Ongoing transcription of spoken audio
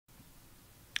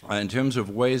In terms of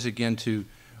ways, again, to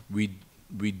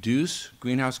reduce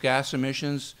greenhouse gas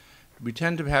emissions, we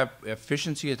tend to have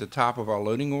efficiency at the top of our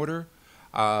loading order,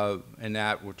 and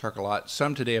that we'll talk a lot,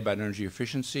 some today about energy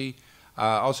efficiency.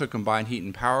 Also combined heat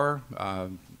and power.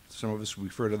 Some of us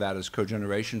refer to that as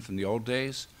cogeneration from the old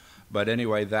days. But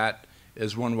anyway, that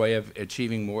is one way of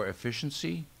achieving more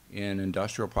efficiency in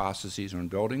industrial processes or in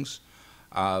buildings.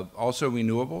 Also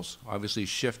renewables, obviously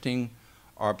shifting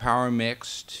our power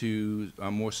mix to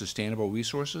more sustainable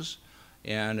resources.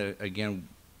 And again,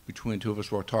 between the two of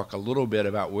us, we'll talk a little bit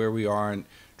about where we are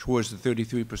towards the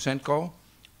 33% goal.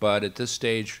 But at this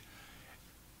stage,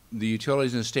 the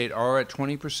utilities in the state are at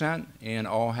 20% and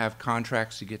all have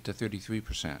contracts to get to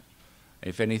 33%.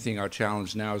 If anything, our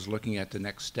challenge now is looking at the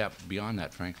next step beyond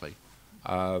that, frankly.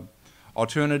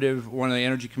 Alternative, one of the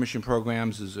Energy Commission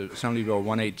programs is Assembly Bill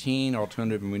 118,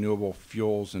 Alternative and Renewable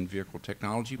Fuels and Vehicle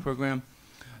Technology Program.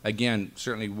 Again,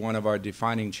 certainly one of our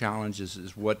defining challenges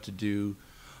is what to do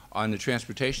on the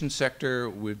transportation sector.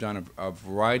 We've done a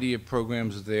variety of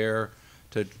programs there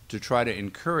to try to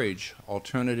encourage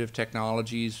alternative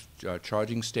technologies,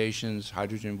 charging stations,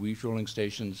 hydrogen refueling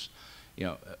stations,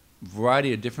 a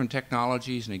variety of different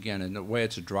technologies. And again, in a way,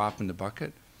 it's a drop in the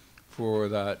bucket for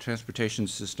the transportation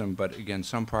system, but again,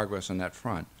 some progress on that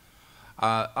front.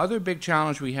 Other big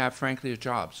challenge we have, frankly, is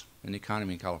jobs in the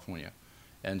economy in California.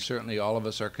 And certainly all of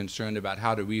us are concerned about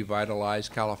how to revitalize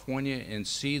California, and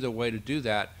see the way to do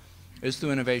that is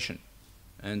through innovation.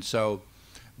 And so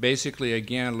basically,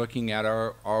 again, looking at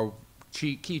our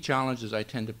key challenges I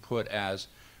tend to put as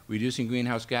reducing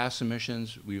greenhouse gas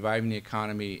emissions, reviving the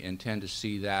economy, and tend to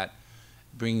see that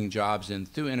bringing jobs in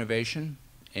through innovation,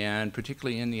 and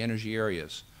particularly in the energy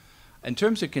areas. In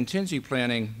terms of contingency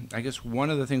planning, I guess one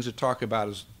of the things to talk about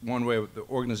is one way the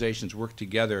organizations work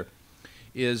together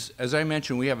is, as I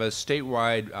mentioned, we have a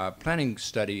statewide planning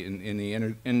study in the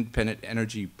Independent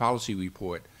Energy Policy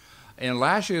Report. In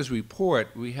last year's report,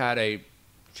 we had a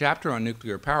chapter on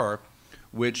nuclear power,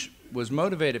 which was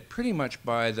motivated pretty much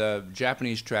by the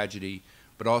Japanese tragedy,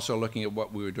 but also looking at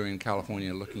what we were doing in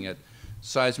California, looking at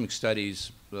seismic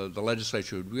studies. The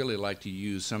legislature would really like to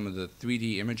use some of the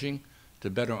 3D imaging to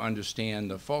better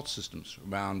understand the fault systems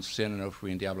around San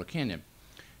Onofre and Diablo Canyon.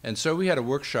 And so we had a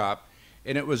workshop,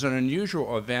 and it was an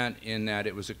unusual event in that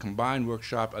it was a combined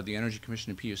workshop of the Energy Commission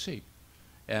and PUC.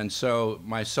 And so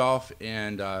myself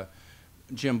and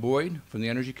Jim Boyd from the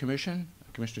Energy Commission,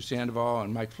 Commissioner Sandoval,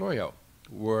 and Mike Florio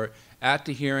were at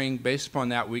the hearing. Based upon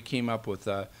that, we came up with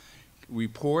a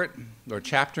report, or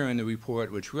chapter in the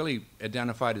report, which really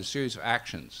identified a series of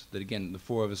actions that, again, the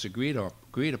four of us agreed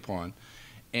upon.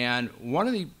 And one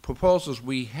of the proposals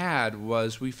we had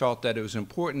was we felt that it was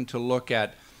important to look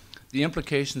at the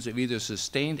implications of either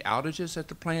sustained outages at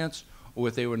the plants or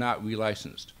if they were not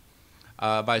relicensed.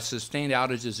 By sustained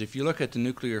outages, if you look at the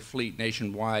nuclear fleet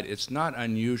nationwide, it's not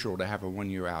unusual to have a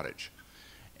one-year outage.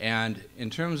 And in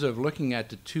terms of looking at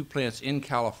the two plants in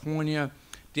California,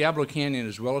 Diablo Canyon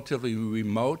is relatively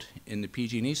remote in the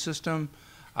PG&E system.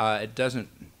 It doesn't,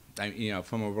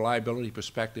 from a reliability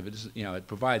perspective, it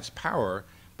provides power,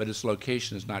 but its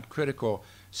location is not critical.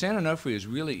 San Onofre is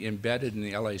really embedded in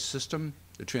the LA system.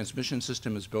 The transmission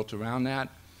system is built around that.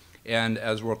 And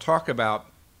as we'll talk about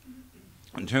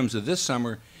in terms of this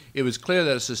summer, it was clear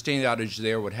that a sustained outage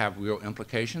there would have real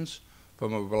implications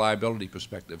from a reliability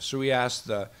perspective. So we asked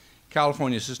the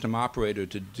California system operator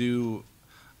to do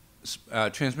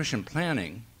transmission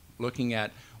planning, looking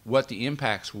at what the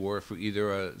impacts were for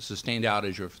either a sustained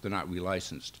outage or if they're not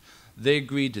relicensed. They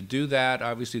agreed to do that.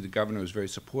 Obviously, the governor was very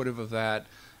supportive of that,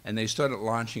 and they started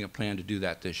launching a plan to do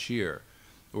that this year.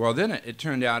 Well, then it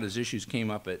turned out, as issues came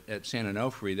up at San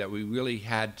Onofre, that we really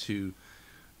had to,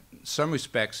 in some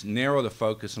respects, narrow the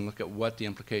focus and look at what the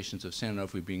implications of San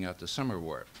Onofre being out this summer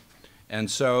were.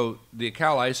 And so the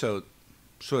Cal ISO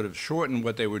sort of shortened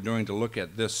what they were doing to look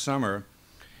at this summer,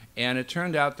 and it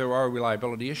turned out there are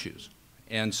reliability issues.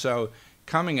 And so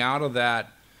coming out of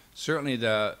that, certainly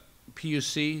the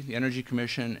PUC, the Energy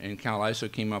Commission, and Cal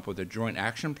ISO came up with a joint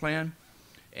action plan.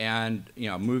 And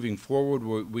moving forward,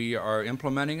 we are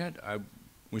implementing it.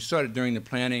 We started doing the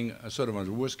planning sort of on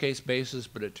a worst-case basis,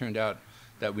 but it turned out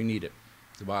that we need it,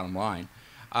 the bottom line.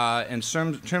 In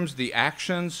terms of the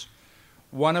actions,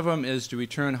 one of them is to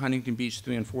return Huntington Beach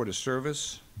 3 and 4 to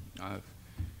service.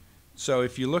 So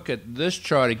if you look at this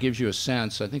chart, it gives you a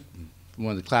sense. I think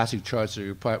one of the classic charts that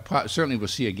you certainly will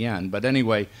see again. But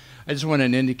anyway, I just want to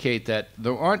indicate that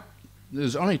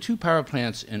there's only 2 power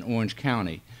plants in Orange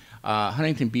County,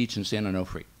 Huntington Beach and San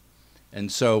Onofre.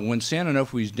 And so when San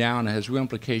Onofre is down, it has real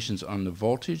implications on the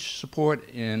voltage support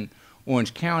in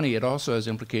Orange County. It also has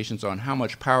implications on how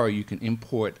much power you can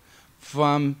import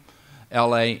from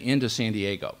LA into San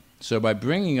Diego. So by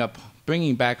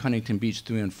bringing back Huntington Beach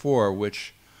 3 and 4,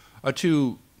 which are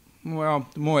two, well,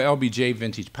 more LBJ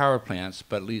vintage power plants,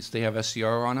 but at least they have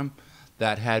SCR on them,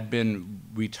 that had been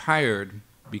retired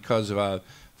because of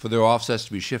for their offsets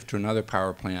to be shifted to another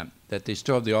power plant, that they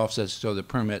still have the offsets, still have the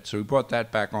permit. So we brought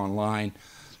that back online.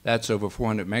 That's over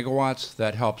 400 megawatts.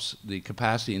 That helps the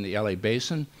capacity in the LA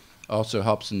basin, also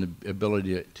helps in the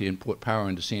ability to import power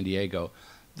into San Diego.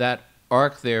 That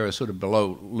arc there is sort of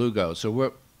below Lugo. So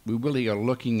we really are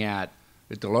looking at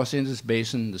the Los Angeles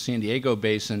basin, the San Diego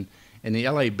basin, and the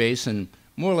LA basin,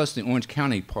 more or less the Orange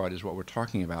County part is what we're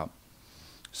talking about.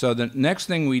 So the next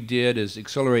thing we did is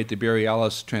accelerate the Barry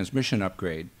Ellis transmission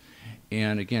upgrade.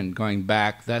 And again, going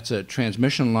back, that's a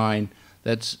transmission line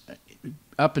that's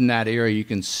up in that area. You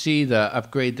can see the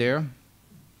upgrade there.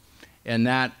 And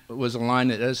that was a line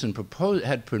that Edison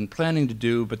had been planning to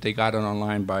do, but they got it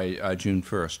online by June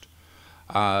 1st.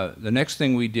 The next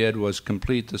thing we did was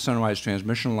complete the Sunrise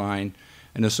transmission line,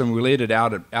 and there's some related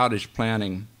outage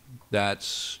planning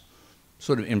that's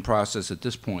sort of in process at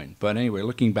this point. But anyway,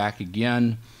 looking back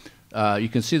again, you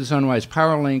can see the Sunrise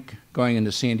Power Link going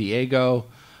into San Diego.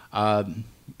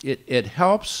 It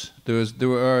helps.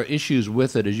 There are issues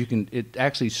with it. It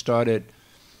actually started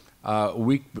a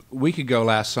week ago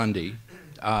last Sunday.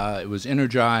 It was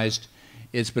energized.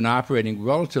 It's been operating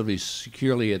relatively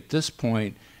securely at this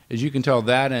point. As you can tell,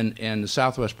 that and the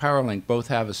Southwest Power Link both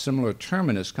have a similar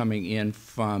terminus coming in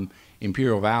from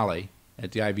Imperial Valley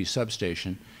at the IV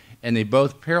substation, and they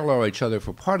both parallel each other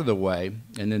for part of the way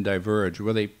and then diverge.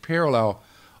 Where they parallel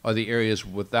are the areas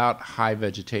without high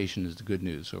vegetation is the good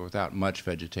news, or without much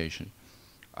vegetation.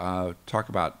 Talk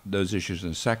about those issues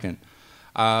in a second.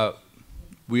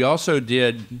 We also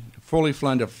did fully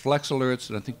funded flex alerts,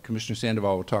 and I think Commissioner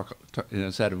Sandoval will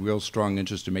has had a real strong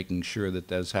interest in making sure that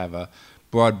those have a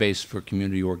broad base for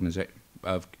community organization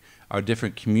of our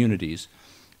different communities.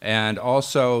 And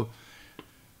also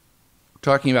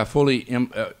talking about fully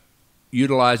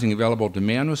utilizing available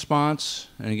demand response.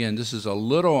 And again, this is a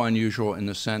little unusual in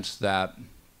the sense that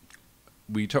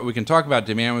we can talk about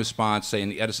demand response, say, in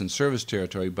the Edison service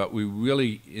territory, but we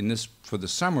really, for the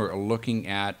summer, are looking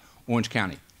at Orange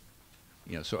County.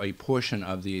 So a portion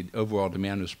of the overall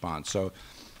demand response. So,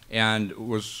 and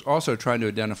was also trying to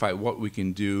identify what we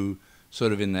can do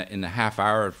sort of in the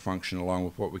half-hour function, along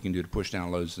with what we can do to push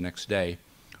down loads the next day.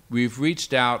 We've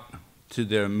reached out to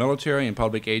the military and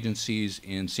public agencies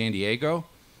in San Diego.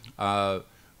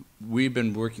 We at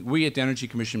the Energy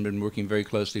Commission have been working very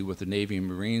closely with the Navy and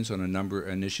Marines on a number of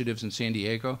initiatives in San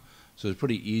Diego. So it's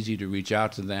pretty easy to reach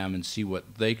out to them and see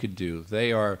what they could do.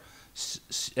 They are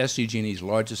SDG&E's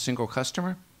largest single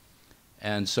customer.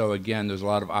 And so again, there's a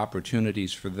lot of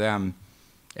opportunities for them.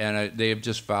 And they have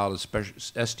just filed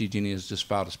SDG&E has just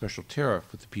filed a special tariff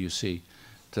with the PUC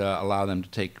to allow them to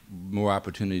take more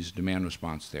opportunities of demand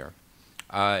response there.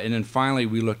 And then finally,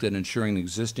 we looked at ensuring the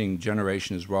existing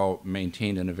generation is well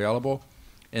maintained and available.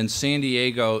 In San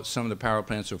Diego, some of the power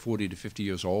plants are 40 to 50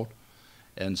 years old.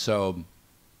 And so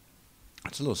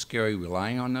it's a little scary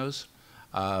relying on those.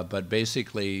 But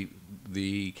basically,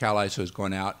 the CalISO has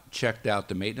gone out, checked out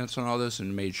the maintenance on all this,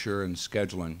 and made sure in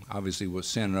scheduling. Obviously, with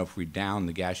San Onofre down,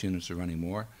 the gas units are running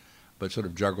more, but sort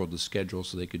of juggled the schedule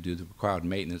so they could do the required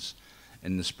maintenance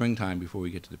in the springtime before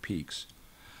we get to the peaks.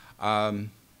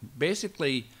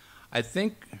 Basically, I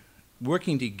think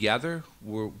working together,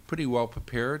 we're pretty well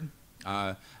prepared.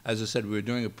 As I said, we were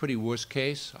doing a pretty worst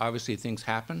case. Obviously, things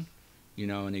happen.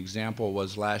 An example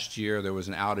was last year there was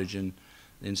an outage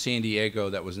in San Diego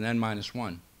that was an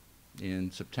N-1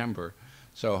 in September.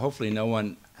 So hopefully no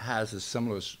one has a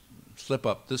similar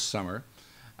slip-up this summer.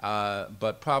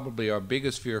 But probably our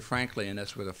biggest fear, frankly, and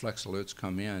that's where the flex alerts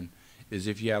come in, is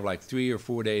if you have like 3 or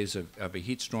 4 days of a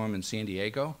heat storm in San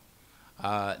Diego,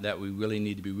 that we really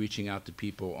need to be reaching out to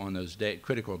people on those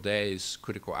critical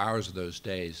hours of those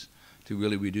days to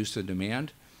really reduce the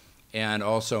demand. And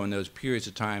also in those periods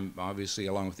of time, obviously,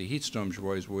 along with the heat storms, you're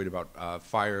always worried about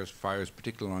fires,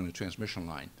 particularly along the transmission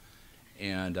line.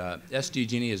 And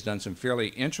SDG&E has done some fairly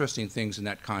interesting things in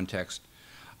that context.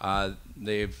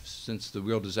 Since the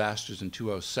real disasters in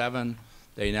 2007,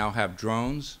 they now have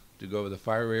drones to go over the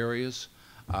fire areas.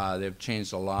 They've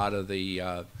changed a lot of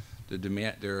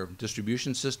their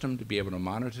distribution system to be able to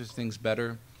monitor things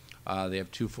better. They have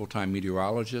 2 full-time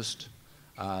meteorologists.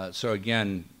 So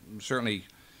again, certainly,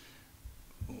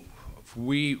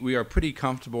 we are pretty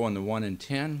comfortable in the 1 in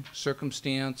 10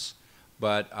 circumstance,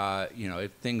 but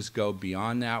if things go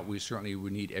beyond that, we certainly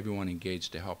would need everyone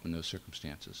engaged to help in those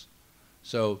circumstances.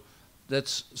 So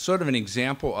that's sort of an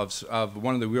example of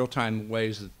one of the real-time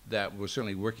ways that we're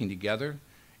certainly working together.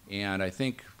 And I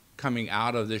think coming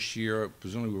out of this year,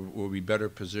 presumably we'll be better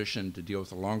positioned to deal with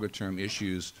the longer term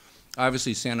issues.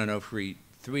 Obviously, San Onofre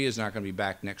 3 is not going to be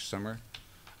back next summer.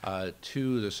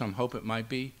 2, there's some hope it might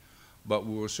be, but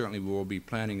we will be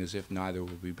planning as if neither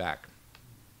will be back.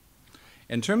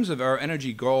 In terms of our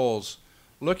energy goals,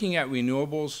 looking at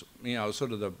renewables, you know,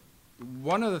 sort of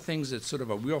one of the things that's sort of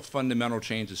a real fundamental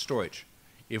change is storage.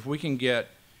 If we can get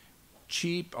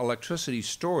cheap electricity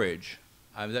storage,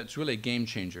 that's really a game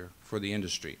changer for the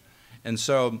industry. And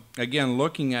so, again,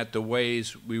 looking at the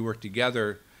ways we work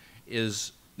together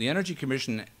is the Energy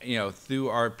Commission, you know, through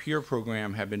our peer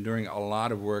program, have been doing a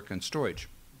lot of work on storage.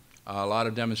 A lot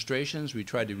of demonstrations. We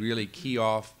tried to really key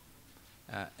off,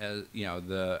 you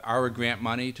know, our grant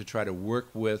money to try to work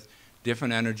with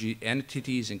different energy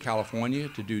entities in California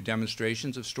to do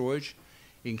demonstrations of storage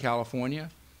in California,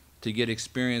 to get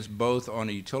experience both on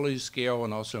a utility scale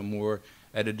and also more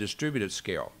at a distributed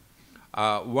scale.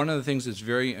 One of the things that's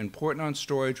very important on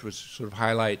storage, which sort of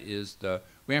highlight, is the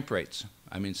ramp rates.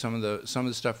 I mean, some of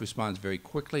the stuff responds very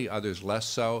quickly, others less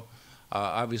so.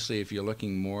 Obviously, if you're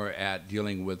looking more at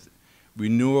dealing with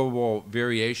renewable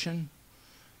variation,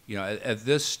 you know, at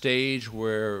this stage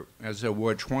where, as a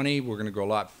Ward 20, we're going to go a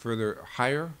lot further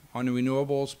higher on the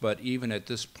renewables, but even at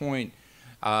this point,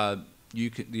 the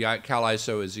Cal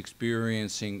ISO is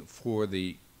experiencing for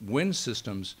the wind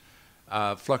systems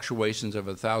fluctuations of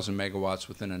 1,000 megawatts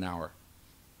within an hour.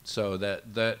 So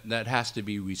that has to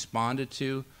be responded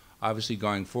to. Obviously,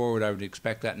 going forward, I would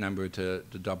expect that number to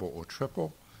double or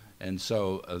triple. And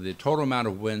so the total amount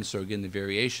of wind, so again, the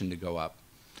variation to go up.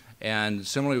 And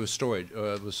similarly with storage,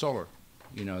 with solar.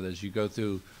 You know, as you go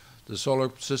through the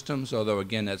solar systems, although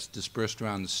again, that's dispersed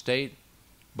around the state,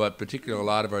 but particularly a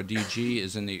lot of our DG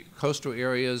is in the coastal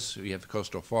areas. We have the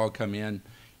coastal fog come in.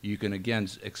 You can, again,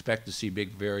 expect to see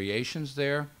big variations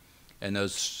there. And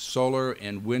those solar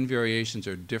and wind variations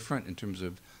are different in terms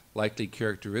of likely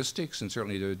characteristics, and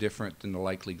certainly they're different than the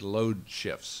likely load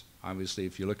shifts. Obviously,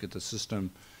 if you look at the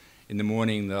system in the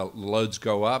morning, the loads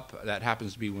go up. That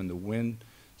happens to be when the wind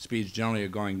speeds generally are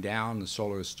going down, the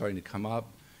solar is starting to come up.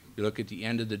 You look at the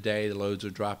end of the day, the loads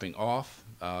are dropping off,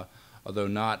 although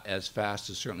not as fast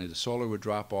as certainly the solar would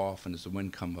drop off and as the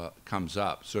wind comes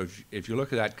up. So if you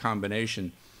look at that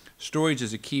combination, storage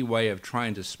is a key way of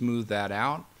trying to smooth that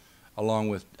out, along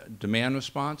with demand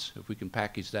response. If we can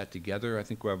package that together, I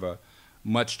think we'll have a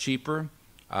much cheaper.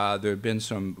 There have been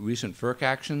some recent FERC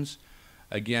actions.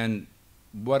 Again,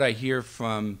 what I hear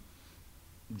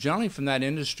generally from that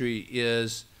industry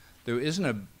is there isn't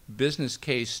a business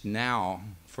case now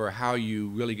for how you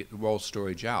really roll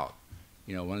storage out.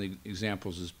 You know, one of the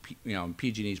examples is, you know,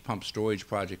 PG&E's pump storage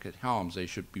project at Helms. They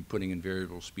should be putting in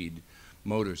variable speed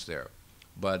motors there.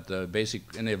 But the basic,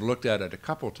 and they've looked at it a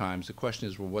couple times, the question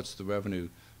is, well, what's the revenue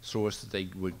source that they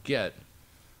would get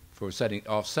for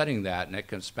offsetting that? And that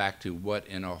comes back to what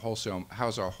in our wholesale,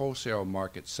 how's our wholesale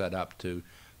market set up to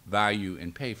value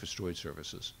and pay for storage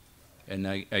services? And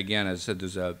again, as I said,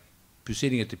 there's a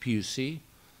proceeding at the PUC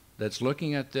that's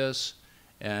looking at this,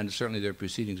 and certainly there are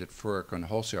proceedings at FERC on the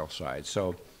wholesale side.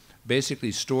 So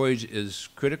basically, storage is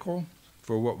critical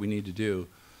for what we need to do.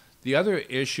 The other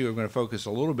issue I'm going to focus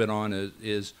a little bit on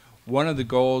is one of the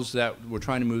goals that we're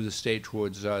trying to move the state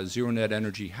towards zero net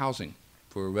energy housing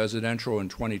for residential in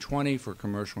 2020, for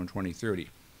commercial in 2030.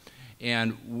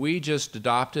 And we just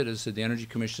adopted, as I said, the Energy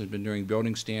Commission has been doing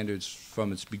building standards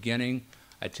from its beginning.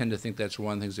 I tend to think that's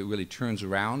one of the things that really turns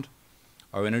around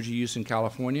our energy use in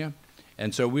California.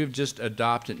 And so we've just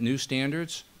adopted new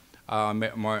standards on May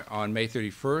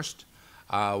 31st.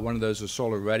 One of those is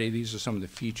solar ready. These are some of the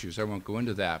features. I won't go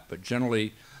into that, but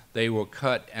generally they will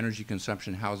cut energy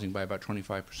consumption housing by about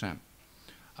 25%.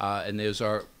 And those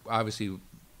are obviously,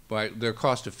 they're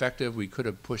cost effective. We could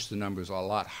have pushed the numbers a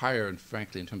lot higher, and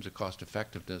frankly, in terms of cost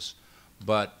effectiveness,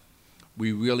 but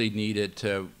we really needed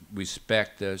to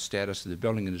respect the status of the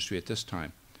building industry at this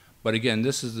time. But again,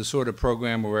 this is the sort of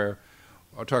program where,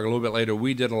 I'll talk a little bit later,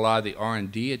 we did a lot of the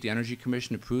R&D at the Energy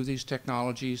Commission to prove these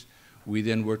technologies. We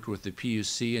then worked with the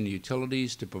PUC and the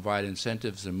utilities to provide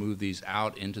incentives to move these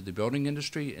out into the building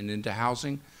industry and into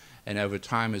housing. And over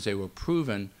time, as they were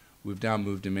proven, we've now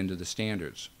moved them into the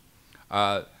standards.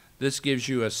 This gives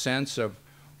you a sense of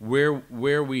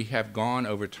where we have gone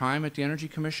over time at the Energy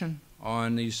Commission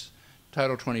on these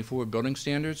Title 24 building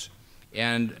standards,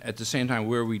 and at the same time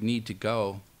where we need to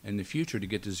go in the future to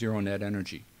get to zero net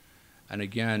energy. And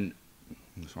again,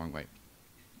 that's the wrong way.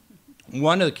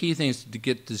 One of the key things to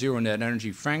get to zero net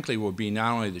energy, frankly, will be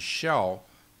not only the shell,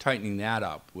 tightening that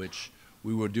up, which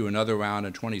we will do another round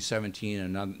in 2017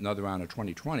 and another round in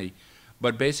 2020,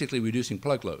 but basically reducing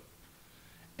plug load.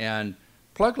 And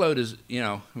plug load is,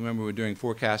 remember we were doing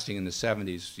forecasting in the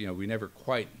 70s. We never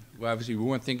quite, well, obviously we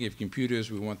weren't thinking of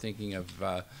computers, we weren't thinking of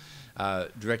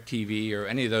DirecTV or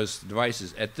any of those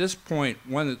devices. At this point,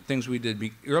 one of the things we did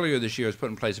earlier this year was put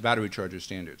in place battery charger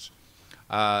standards.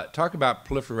 Talk about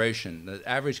proliferation. The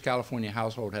average California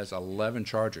household has 11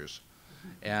 chargers.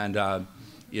 And,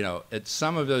 at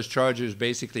some of those chargers,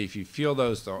 basically, if you feel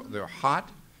those, they're hot.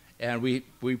 And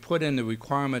we put in the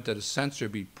requirement that a sensor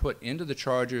be put into the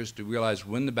chargers to realize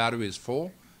when the battery is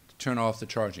full to turn off the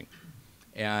charging.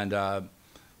 And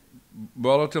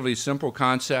relatively simple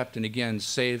concept, and again,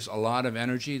 saves a lot of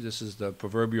energy. This is the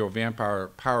proverbial vampire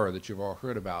power that you've all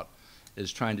heard about,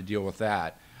 is trying to deal with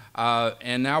that.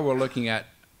 And now we're looking at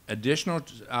additional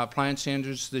appliance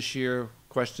standards this year,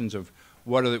 questions of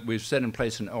we've set in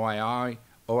place an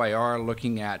OIR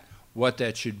looking at what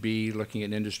that should be, looking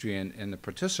at industry and the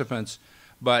participants.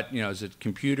 But, is it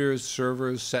computers,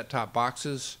 servers, set-top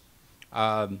boxes,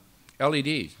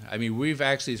 LEDs? I mean, we've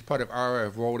actually, as part of our,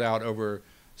 have rolled out over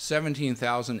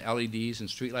 17,000 LEDs and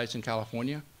streetlights in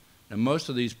California. And most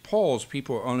of these poles,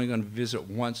 people are only going to visit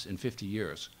once in 50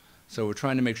 years. So we're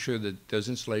trying to make sure that those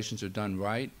installations are done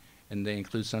right, and they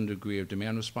include some degree of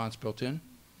demand response built in.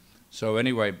 So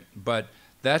anyway, but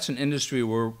that's an industry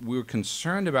where we're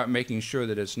concerned about making sure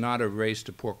that it's not a race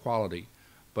to poor quality,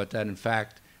 but that in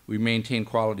fact we maintain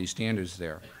quality standards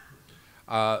there.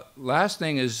 Last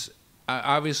thing is,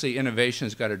 obviously innovation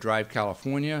has got to drive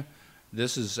California.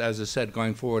 This is, as I said,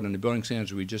 going forward on the building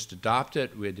standards we just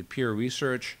adopted. We had the peer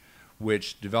research,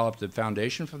 which developed the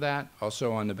foundation for that.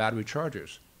 Also on the battery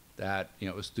chargers, that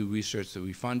it was through research that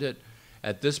we funded.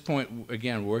 At this point,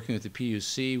 again, working with the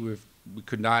PUC, we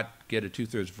could not get a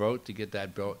 2/3 vote to get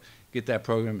that get that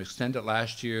program extended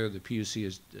last year. The PUC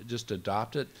has just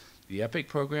adopted the EPIC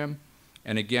program,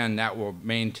 and again, that will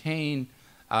maintain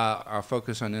our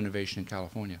focus on innovation in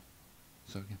California.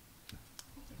 So again.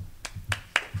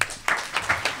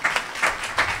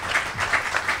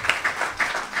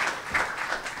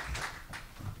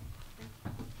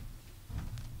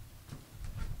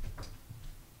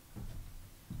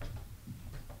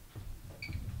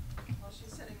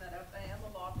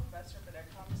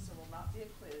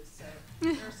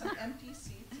 There are some empty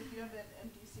seats. If you have an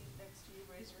empty seat next to you,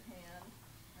 raise your hand.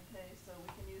 Okay, so we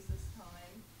can use this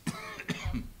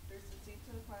time. There's a seat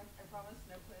to the front. I promise,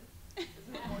 no quiz. Is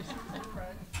there more seats in the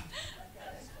front?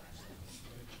 Okay.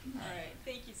 All right.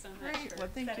 Thank you so much. Great. Well,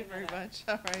 thank you very much.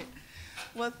 All right.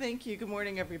 Well, thank you. Good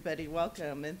morning, everybody.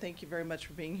 Welcome, and thank you very much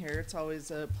for being here. It's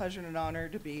always a pleasure and an honor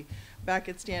to be back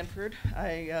at Stanford.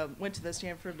 I went to the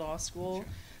Stanford Law School,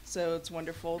 so it's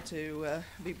wonderful to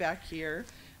be back here.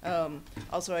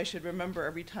 Also, I should remember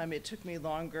every time it took me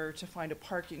longer to find a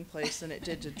parking place than it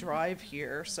did to drive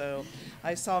here. So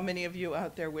I saw many of you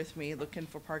out there with me looking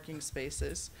for parking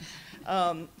spaces.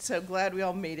 So glad we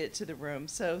all made it to the room.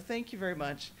 So thank you very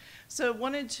much. So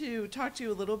wanted to talk to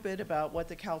you a little bit about what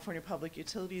the California Public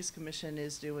Utilities Commission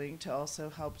is doing to also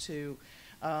help to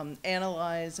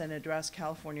analyze and address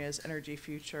California's energy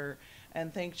future,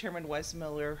 and thank Chairman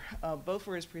Weissmiller both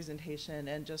for his presentation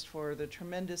and just for the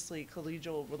tremendously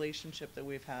collegial relationship that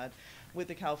we've had with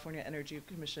the California Energy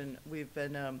Commission. We've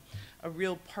been a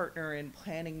real partner in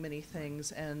planning many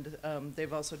things, and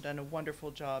they've also done a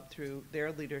wonderful job through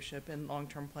their leadership in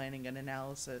long-term planning and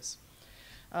analysis.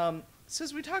 So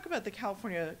as we talk about the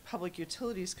California Public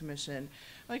Utilities Commission,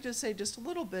 I'd like to say just a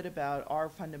little bit about our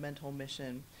fundamental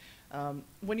mission.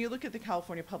 When you look at the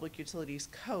California Public Utilities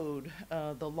Code,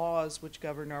 the laws which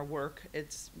govern our work,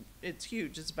 it's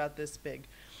huge. It's about this big.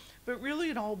 But really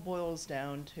it all boils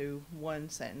down to one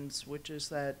sentence, which is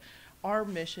that our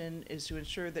mission is to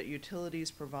ensure that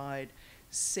utilities provide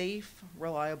safe,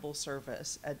 reliable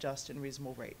service at just and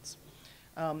reasonable rates.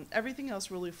 Everything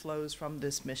else really flows from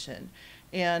this mission.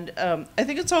 And I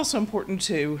think it's also important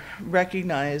to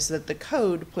recognize that the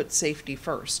code puts safety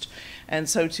first, and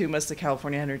so too must the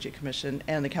California Energy Commission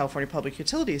and the California Public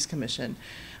Utilities Commission.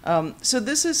 So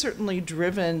this has certainly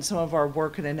driven some of our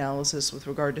work and analysis with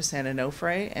regard to San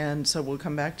Onofre, and so we'll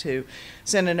come back to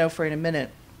San Onofre in a minute.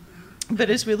 But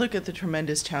as we look at the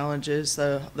tremendous challenges,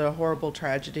 the horrible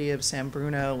tragedy of San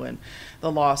Bruno and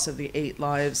the loss of the 8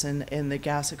 lives in the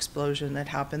gas explosion that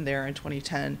happened there in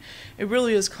 2010, it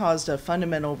really has caused a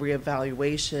fundamental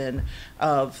reevaluation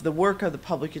of the work of the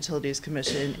Public Utilities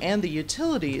Commission and the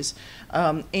utilities,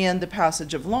 and the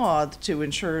passage of law to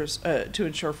ensure,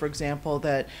 for example,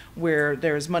 that where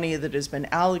there's money that has been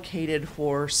allocated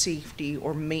for safety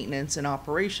or maintenance and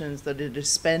operations, that it is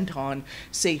spent on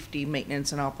safety,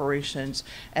 maintenance, and operation conditions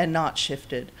and not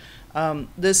shifted.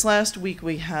 This last week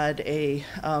we had a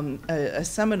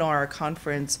seminar, a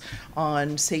conference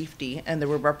on safety, and there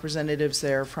were representatives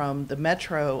there from the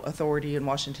Metro Authority in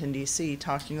Washington, D.C.,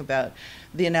 talking about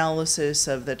the analysis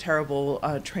of the terrible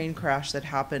train crash that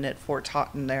happened at Fort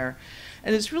Totten there.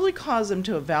 And it's really caused them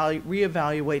to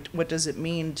reevaluate what does it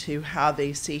mean to have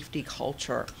a safety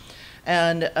culture.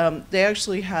 And they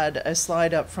actually had a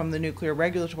slide up from the Nuclear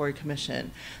Regulatory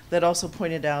Commission that also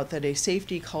pointed out that a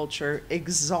safety culture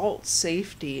exalts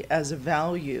safety as a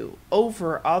value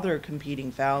over other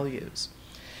competing values.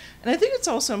 And I think it's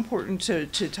also important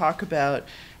to talk about,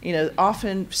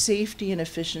 often safety and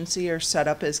efficiency are set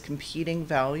up as competing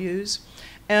values.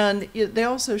 And they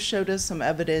also showed us some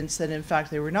evidence that, in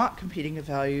fact, they were not competing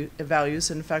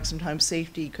values. In fact, sometimes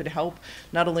safety could help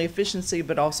not only efficiency,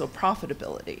 but also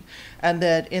profitability. And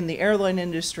that in the airline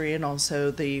industry and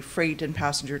also the freight and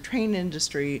passenger train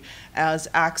industry, as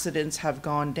accidents have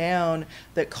gone down,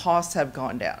 that costs have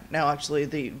gone down. Now, actually,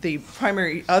 the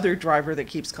primary other driver that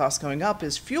keeps costs going up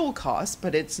is fuel costs,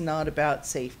 but it's not about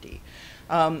safety.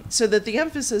 So that the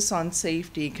emphasis on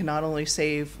safety can not only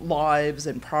save lives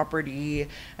and property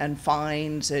and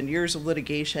fines and years of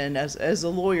litigation. As a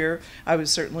lawyer, I was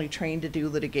certainly trained to do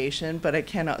litigation, but I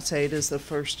cannot say it is the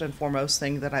first and foremost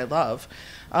thing that I love.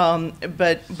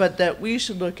 But that we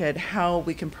should look at how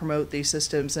we can promote these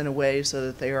systems in a way so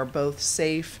that they are both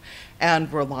safe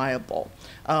and reliable,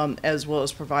 as well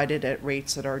as provided at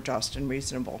rates that are just and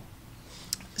reasonable.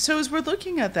 So as we're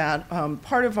looking at that,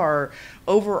 part of our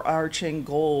overarching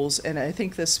goals, and I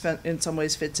think this in some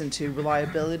ways fits into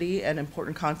reliability and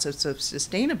important concepts of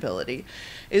sustainability,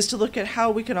 is to look at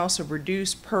how we can also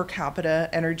reduce per capita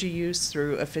energy use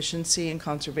through efficiency and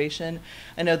conservation.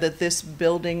 I know that this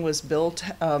building was built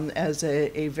as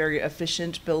a very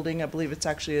efficient building. I believe it's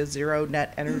actually a zero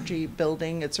net energy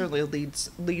building. It's certainly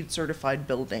a LEED certified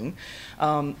building,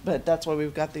 but that's why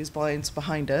we've got these blinds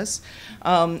behind us.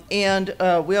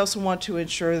 We also want to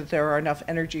ensure that there are enough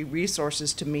energy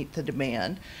resources to meet the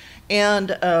demand.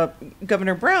 And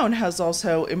Governor Brown has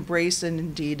also embraced and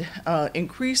indeed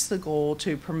increased the goal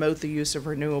to promote the use of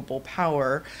renewable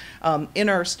power in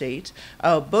our state,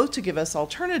 both to give us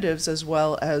alternatives as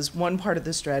well as one part of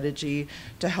the strategy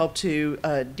to help to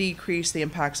decrease the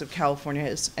impacts of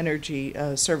California's energy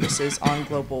services on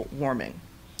global warming.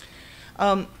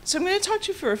 So I'm going to talk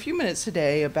to you for a few minutes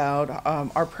today about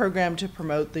our program to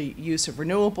promote the use of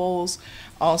renewables,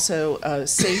 also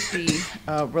safety,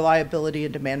 reliability,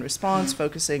 and demand response,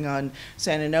 focusing on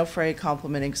San Onofre,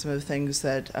 complementing some of the things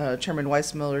that Chairman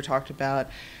Weissmiller talked about,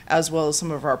 as well as some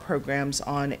of our programs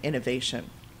on innovation.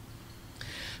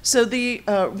 So the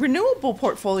Renewable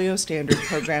Portfolio Standard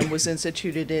Program was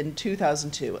instituted in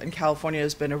 2002, and California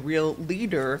has been a real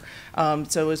leader.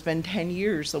 So it's been 10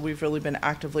 years that we've really been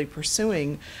actively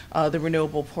pursuing the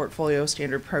Renewable Portfolio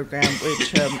Standard Program,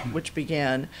 which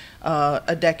began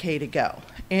a decade ago.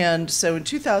 And so in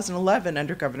 2011,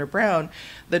 under Governor Brown,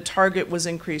 the target was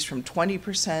increased from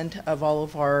 20% of all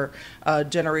of our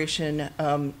generation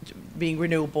being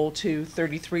renewable to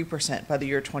 33% by the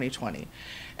year 2020.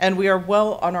 And we are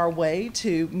well on our way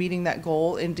to meeting that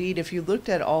goal. Indeed, if you looked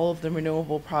at all of the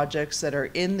renewable projects that are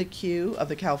in the queue of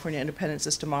the California Independent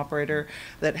System Operator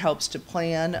that helps to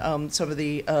plan some of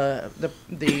the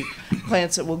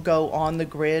plants that will go on the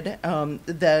grid,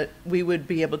 that we would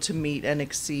be able to meet and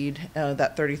exceed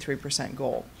that 33%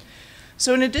 goal.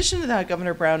 So in addition to that,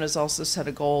 Governor Brown has also set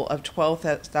a goal of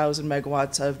 12,000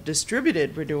 megawatts of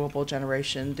distributed renewable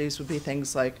generation. These would be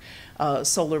things like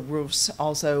solar roofs,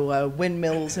 also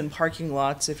windmills in parking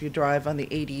lots. If you drive on the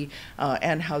 80,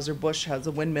 Anheuser-Busch has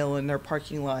a windmill in their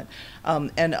parking lot,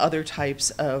 and other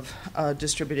types of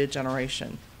distributed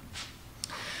generation.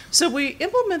 So we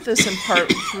implement this in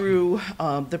part through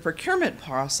the procurement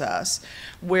process,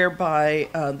 whereby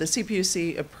the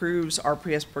CPUC approves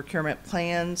RPS procurement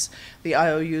plans. The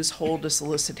IOUs hold a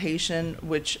solicitation,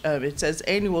 which it says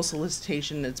annual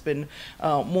solicitation. It's been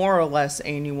more or less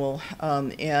annual,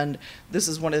 and this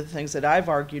is one of the things that I've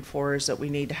argued for, is that we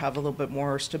need to have a little bit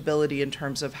more stability in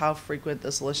terms of how frequent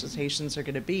the solicitations are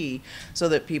going to be, so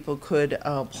that people could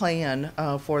plan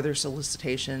for their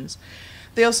solicitations.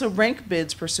 They also rank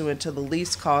bids pursuant to the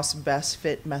least cost, best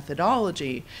fit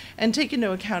methodology, and take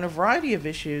into account a variety of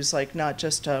issues, like not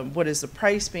just what is the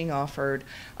price being offered,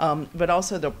 but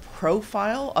also the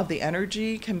profile of the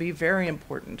energy can be very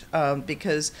important,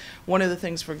 because one of the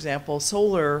things, for example,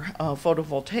 solar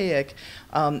photovoltaic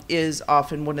is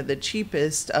often one of the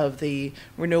cheapest of the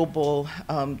renewable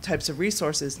types of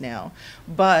resources now.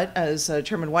 But as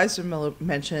Chairman Weissmiller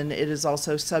mentioned, it is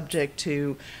also subject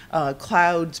to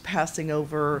clouds passing over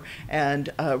over and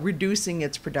reducing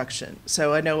its production.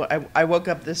 So I know I woke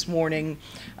up this morning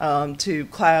to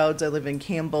clouds. I live in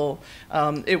Campbell.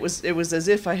 It was as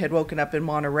if I had woken up in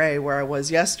Monterey where I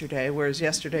was yesterday, whereas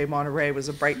yesterday Monterey was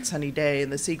a bright sunny day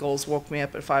and the seagulls woke me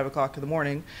up at 5 o'clock in the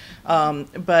morning.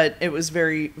 But it was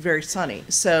very, very sunny.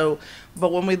 So,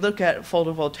 but when we look at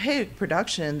photovoltaic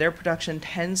production, their production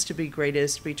tends to be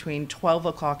greatest between 12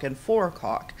 o'clock and 4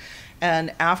 o'clock.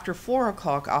 And after 4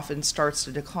 o'clock often starts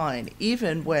to decline,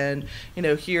 even when,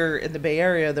 here in the Bay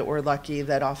Area that we're lucky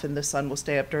that often the sun will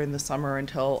stay up during the summer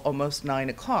until almost 9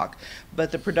 o'clock.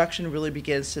 But the production really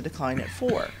begins to decline at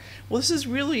 4. Well, this is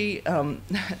really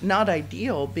not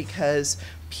ideal because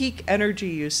peak energy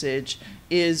usage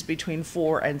is between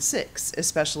 4 and 6,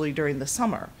 especially during the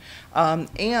summer.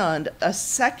 And a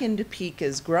second peak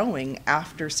is growing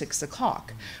after 6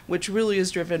 o'clock, which really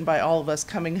is driven by all of us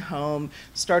coming home,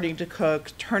 starting to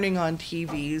cook, turning on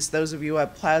TVs. Those of you who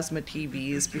have plasma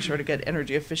TVs, be sure to get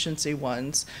energy efficiency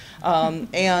ones,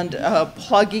 and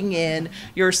plugging in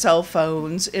your cell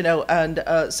phones,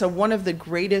 and so one of the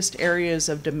greatest areas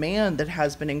of demand that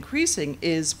has been increasing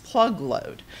is plug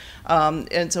load.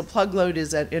 And so plug load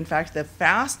is, in fact, the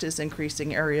fastest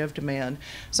increasing area of demand.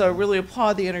 So I really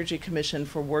applaud the Energy Commission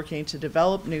for working to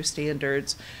develop new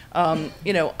standards.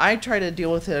 I try to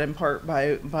deal with it in part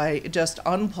by just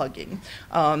unplugging.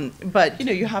 But,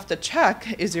 you have to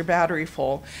check, is your battery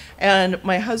full? And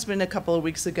my husband a couple of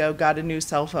weeks ago got a new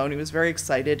cell phone. He was very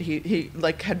excited. He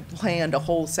had planned a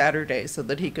whole Saturday so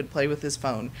that he could play with his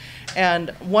phone.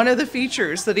 And one of the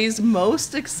features that he's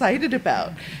most excited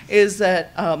about is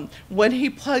that when he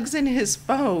plugs in his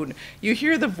phone, you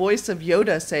hear the voice of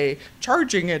Yoda say,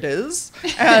 "Charging it is,"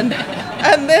 and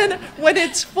then when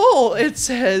it's full, it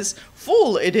says,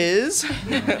 "Full it is,"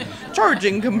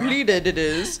 "Charging completed it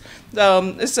is,"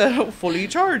 so "Fully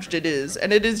charged it is,"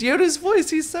 and it is Yoda's voice.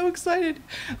 He's so excited.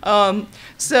 But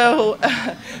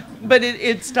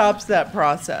it stops that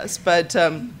process. But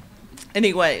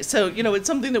anyway, so, it's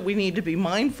something that we need to be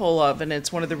mindful of, and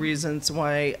it's one of the reasons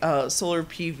why solar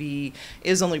PV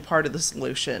is only part of the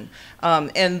solution.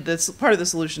 And this part of the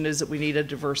solution is that we need a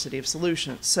diversity of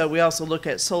solutions. So we also look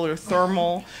at solar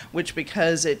thermal, which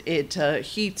because it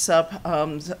heats up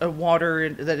water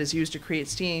that is used to create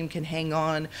steam, can hang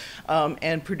on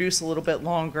and produce a little bit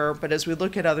longer. But as we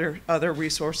look at other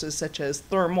resources such as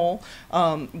thermal,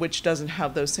 which doesn't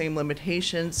have those same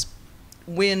limitations,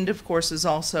 wind, of course, is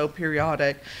also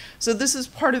periodic. So this is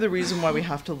part of the reason why we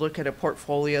have to look at a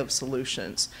portfolio of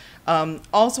solutions.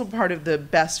 Also, part of the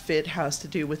best fit has to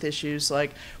do with issues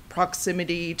like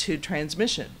proximity to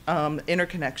transmission,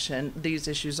 interconnection. These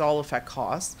issues all affect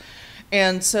costs.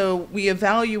 And so we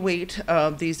evaluate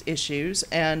these issues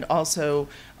and also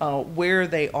where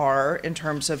they are in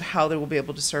terms of how they will be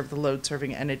able to serve the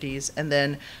load-serving entities, and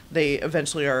then they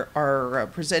eventually are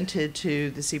presented to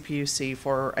the CPUC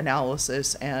for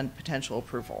analysis and potential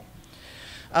approval.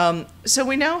 So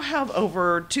we now have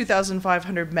over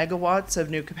 2,500 megawatts of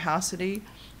new capacity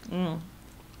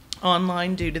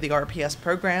online due to the RPS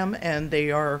program, and they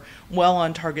are well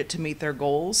on target to meet their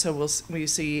goals. So we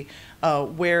see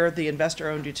where the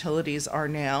investor-owned utilities are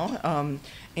now,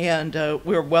 and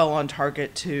we're well on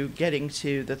target to getting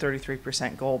to the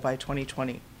 33% goal by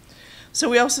 2020. So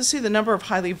we also see the number of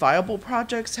highly viable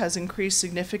projects has increased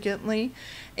significantly,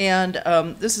 and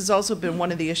this has also been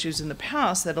one of the issues in the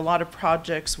past, that a lot of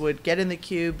projects would get in the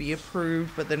queue, be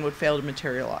approved, but then would fail to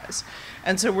materialize.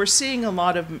 And so we're seeing a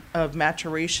lot of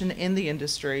maturation in the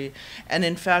industry, and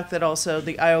in fact that also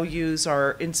the IOUs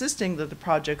are insisting that the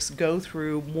projects go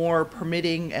through more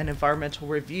permitting and environmental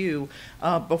review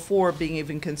before being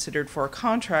even considered for a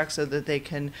contract, so that they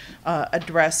can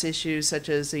address issues such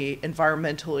as the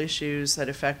environmental issues that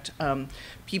affect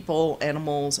people,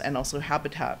 animals, and also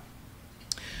habitat.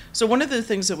 So one of the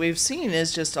things that we've seen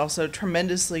is just also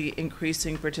tremendously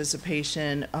increasing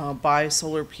participation by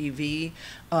solar PV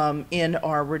in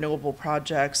our renewable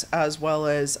projects, as well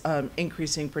as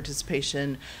increasing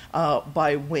participation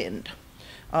by wind.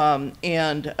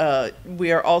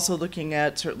 We are also looking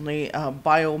at certainly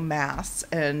biomass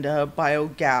and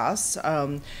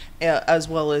biogas, as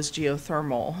well as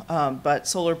geothermal. But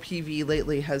solar PV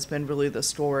lately has been really the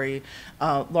story,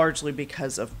 largely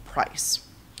because of price.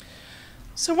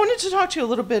 So I wanted to talk to you a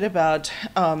little bit about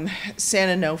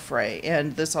San Onofre,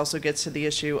 and this also gets to the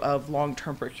issue of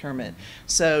long-term procurement.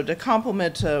 So to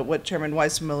complement what Chairman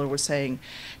Weissmuller was saying,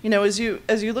 you know, as you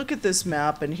look at this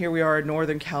map, and here we are in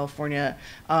Northern California.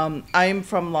 I'm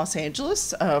from Los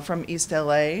Angeles, from East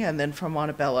LA, and then from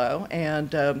Montebello,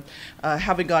 and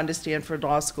having gone to Stanford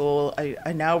Law School,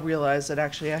 I now realize that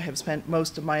actually I have spent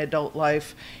most of my adult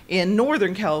life in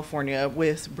Northern California,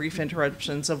 with brief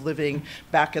interruptions of living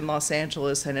back in Los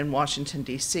Angeles and in Washington,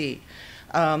 D.C.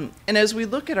 And as we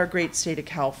look at our great state of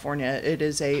California, it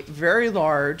is a very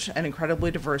large and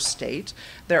incredibly diverse state.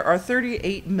 There are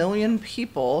 38 million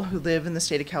people who live in the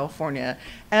state of California,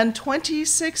 and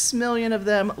 26 million of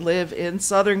them live in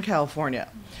Southern California.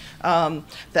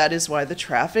 That is why the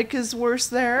traffic is worse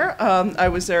there. I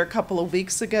was there a couple of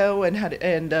weeks ago and had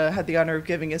the honor of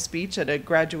giving a speech at a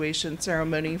graduation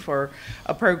ceremony for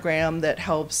a program that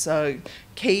helps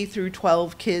K through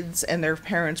 12 kids and their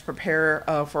parents prepare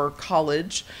for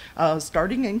college,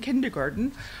 starting in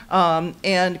kindergarten,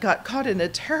 and got caught in a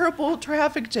terrible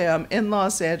traffic jam in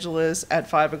Los Angeles at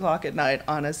 5 o'clock at night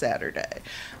on a Saturday.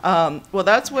 Well,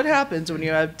 that's what happens when you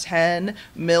have 10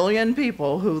 million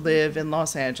people who live in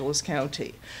Los Angeles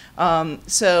County.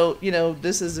 So, you know,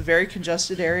 this is a very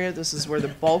congested area. This is where the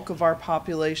bulk of our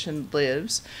population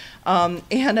lives. And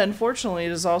unfortunately,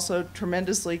 it is also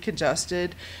tremendously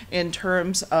congested in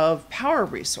terms of power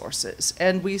resources.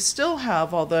 And we still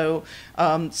have, although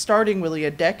starting really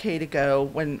a decade ago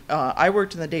when I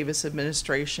worked in the Davis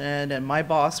administration and my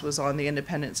boss was on the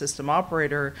independent system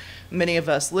operator, many of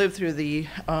us lived through the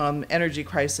energy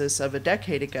crisis of a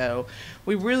decade ago.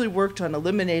 We really worked on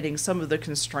eliminating some of the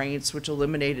constraints which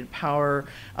eliminated power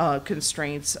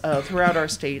constraints throughout our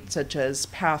state, such as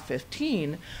Path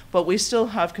 15, but we still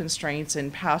have constraints in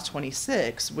Path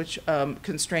 26, which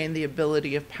constrain the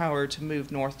ability of power to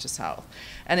move north to south.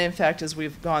 And in fact, as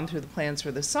we've gone through the plans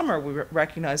for this summer, we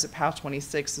recognize that Path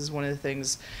 26 is one of the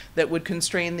things that would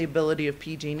constrain the ability of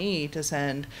PG&E to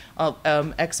send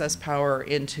excess power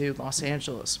into Los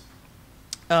Angeles.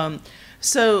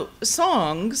 So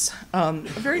SONGS, a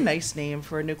very nice name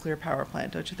for a nuclear power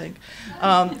plant, don't you think?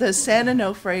 The San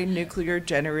Onofre Nuclear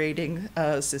Generating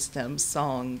System,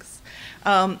 SONGS.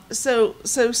 So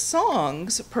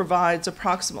SONGS provides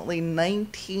approximately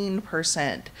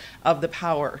 19% of the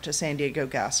power to San Diego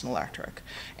Gas and Electric,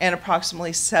 and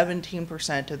approximately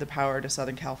 17% of the power to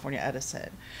Southern California Edison.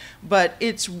 But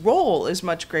its role is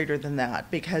much greater than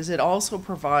that, because it also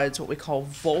provides what we call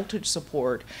voltage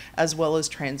support as well as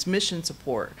transmission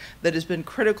support that has been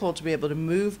critical to be able to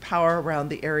move power around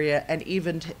the area and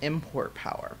even to import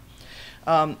power.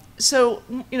 So,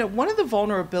 you know, one of the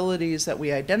vulnerabilities that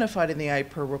we identified in the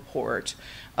IPER report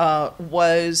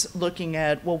was looking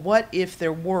at, well, what if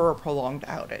there were a prolonged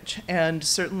outage? And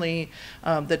certainly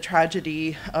the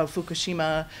tragedy of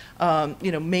Fukushima,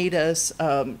 you know, made us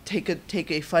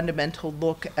take a fundamental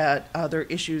look at other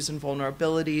issues and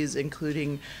vulnerabilities,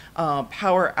 including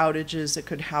power outages that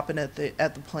could happen at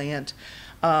the plant.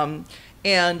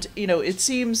 And, you know, it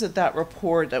seems that that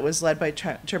report that was led by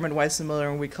Chairman Weissmuller,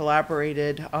 and we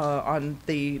collaborated on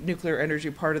the nuclear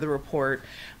energy part of the report,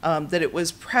 that it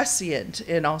was prescient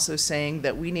in also saying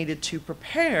that we needed to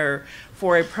prepare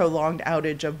for a prolonged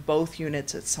outage of both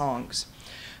units at SONGS.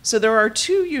 So there are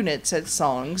two units at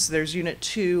SONGS. There's Unit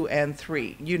 2 and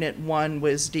 3. Unit 1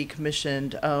 was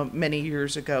decommissioned many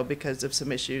years ago because of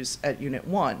some issues at Unit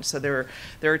 1. So there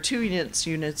are two units,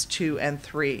 Units 2 and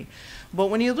 3. But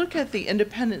when you look at the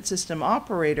independent system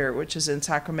operator, which is in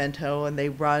Sacramento, and they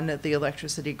run the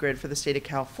electricity grid for the state of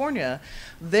California,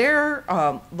 their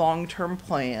long-term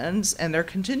plans and their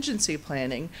contingency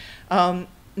planning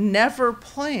never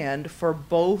planned for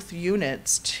both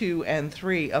units 2 and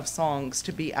 3 of SONGS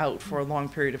to be out for a long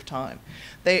period of time.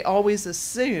 They always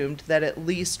assumed that at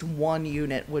least one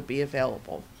unit would be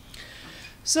available.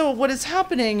 So what is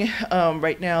happening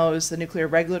right now is the Nuclear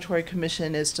Regulatory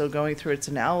Commission is still going through its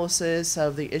analysis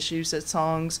of the issues at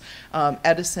SONGS.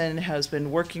 Edison has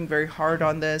been working very hard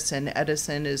on this, and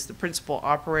Edison is the principal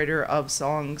operator of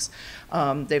SONGS.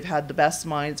 They've had the best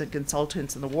minds and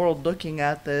consultants in the world looking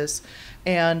at this.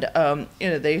 And you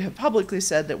know, they have publicly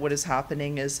said that what is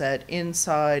happening is that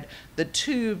inside the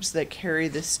tubes that carry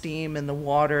the steam and the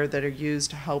water that are used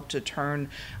to help to turn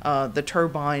the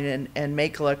turbine and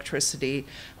make electricity,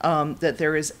 that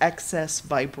there is excess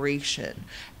vibration.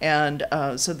 And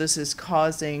so this is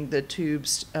causing the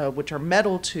tubes, which are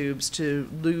metal tubes, to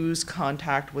lose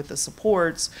contact with the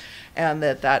supports, and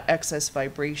that excess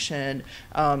vibration,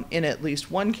 in at least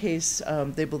one case,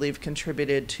 they believe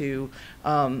contributed to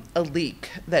a leak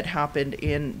that happened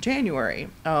in January.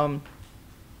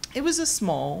 It was a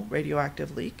small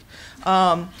radioactive leak.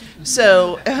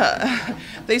 So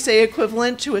they say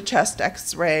equivalent to a chest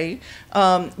x-ray,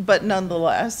 but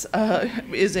nonetheless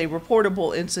is a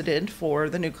reportable incident for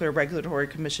the Nuclear Regulatory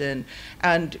Commission,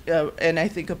 and I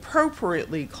think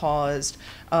appropriately caused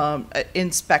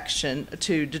inspection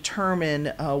to determine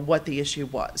what the issue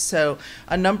was. So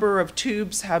a number of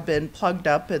tubes have been plugged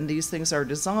up, and these things are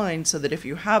designed so that if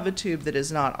you have a tube that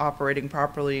is not operating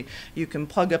properly, you can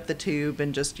plug up the tube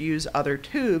and just use other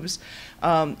tubes.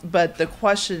 But the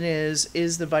question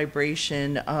is the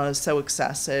vibration so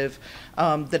excessive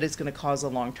that it's going to cause a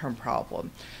long-term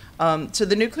problem? So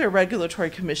the Nuclear Regulatory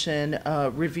Commission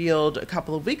revealed a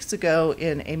couple of weeks ago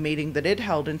in a meeting that it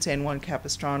held in San Juan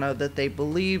Capistrano that they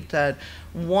believed that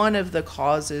one of the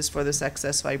causes for this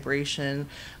excess vibration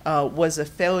was a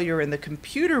failure in the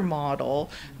computer model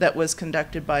that was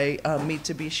conducted by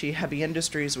Mitsubishi Heavy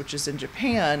Industries, which is in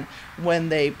Japan, when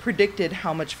they predicted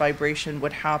how much vibration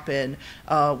would happen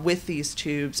with these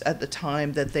tubes at the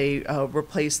time that they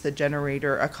replaced the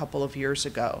generator a couple of years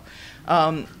ago.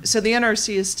 So the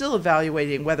NRC is still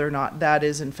evaluating whether or not that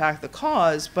is in fact the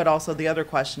cause, but also the other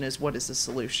question is, what is the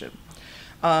solution?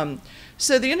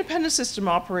 So the independent system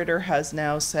operator has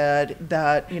now said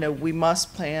that, we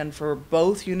must plan for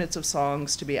both units of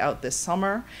songs to be out this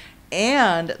summer,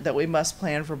 and that we must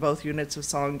plan for both units of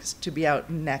songs to be out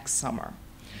next summer.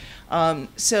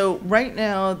 So right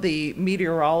now, the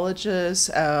meteorologists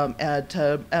at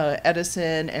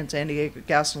Edison and San Diego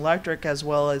Gas and Electric, as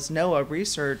well as NOAA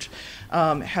Research,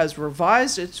 has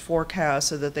revised its forecast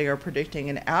so that they are predicting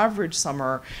an average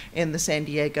summer in the San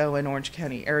Diego and Orange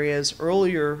County areas.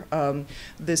 Earlier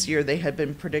this year, they had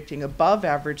been predicting above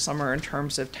average summer in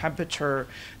terms of temperature.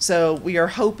 So we are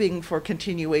hoping for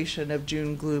continuation of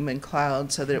June gloom and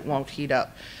cloud so that it won't heat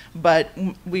up. But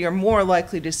we are more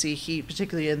likely to see heat,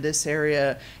 particularly in this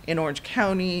area in Orange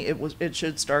County. It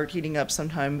should start heating up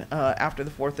sometime after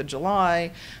the 4th of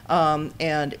July.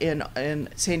 And in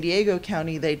San Diego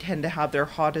County, they tend to have their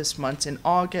hottest months in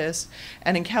August.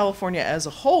 And in California as a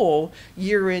whole,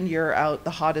 year in, year out,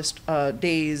 the hottest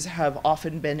days have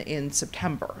often been in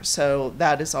September. So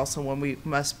that is also when we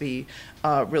must be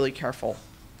really careful.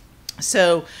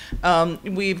 So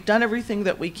we've done everything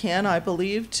that we can, I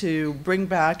believe, to bring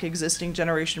back existing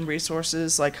generation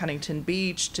resources like Huntington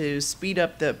Beach, to speed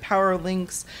up the power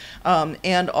links,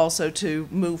 and also to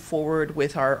move forward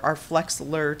with our flex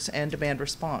alerts and demand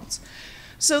response.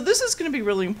 So this is going to be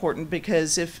really important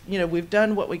because if, we've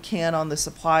done what we can on the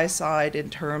supply side in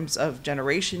terms of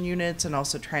generation units and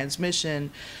also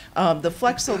transmission, the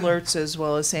flex alerts, as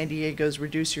well as San Diego's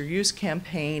Reduce Your Use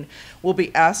campaign, will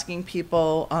be asking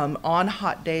people on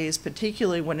hot days,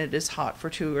 particularly when it is hot for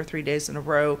 2 or 3 days in a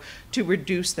row, to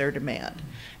reduce their demand.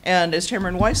 And as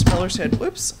Chairman Weissmuller said,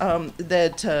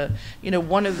 that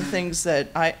one of the things that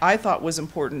I thought was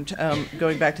important,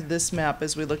 going back to this map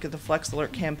as we look at the Flex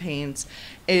Alert campaigns,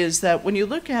 is that when you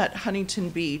look at Huntington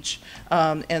Beach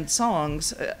and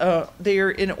songs, they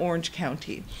are in Orange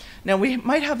County. Now, we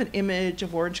might have an image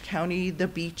of Orange County, the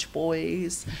Beach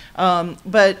Boys,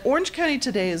 but Orange County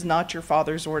today is not your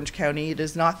father's Orange County. It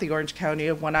is not the Orange County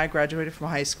of when I graduated from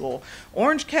high school.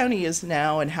 Orange County is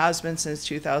now, and has been since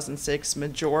 2006,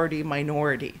 majority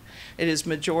minority. It is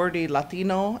majority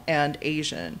Latino and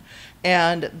Asian.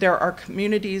 And there are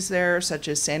communities there, such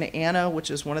as Santa Ana, which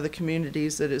is one of the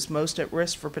communities that is most at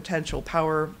risk for potential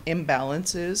power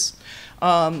imbalances.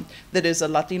 That is a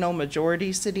Latino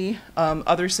majority city.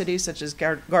 Other cities, such as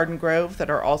Garden Grove, that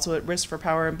are also at risk for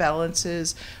power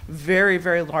imbalances. Very,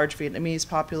 very large Vietnamese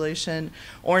population.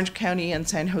 Orange County and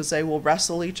San Jose will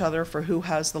wrestle each other for who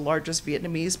has the largest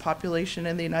Vietnamese population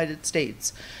in the United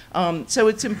States. So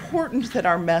it's important that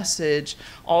our message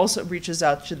also reaches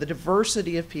out to the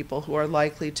diversity of people who are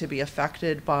likely to be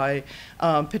affected by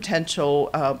potential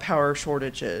power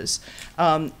shortages.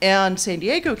 And San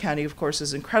Diego County, of course,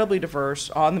 is incredibly diverse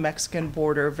on the Mexican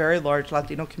border, very large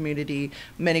Latino community.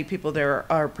 Many people there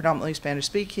are predominantly Spanish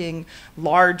speaking,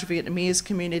 large Vietnamese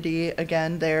community,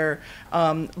 again, there,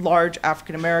 large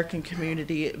African American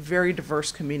community, very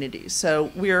diverse community.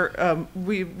 So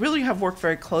we really have worked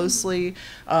very closely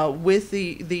with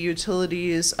the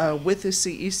utilities, with the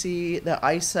CEC, the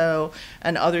ISO,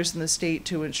 and others in the state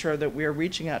to ensure that we are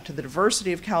reaching out to the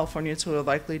diversity of Californians who are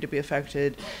likely to be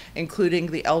affected, including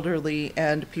the elderly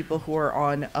and people who are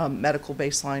on medical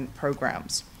baseline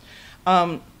programs.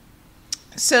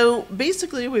 So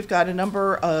basically, we've got a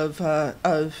number of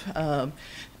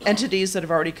entities that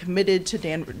have already committed to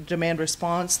demand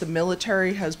response. The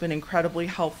military has been incredibly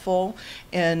helpful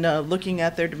in looking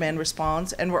at their demand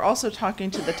response. And we're also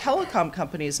talking to the telecom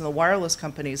companies and the wireless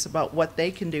companies about what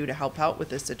they can do to help out with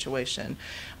this situation.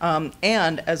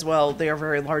 And as well, they are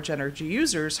very large energy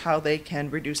users, how they can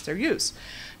reduce their use.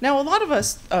 Now, a lot of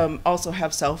us also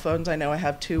have cell phones. I know I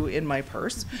have 2 in my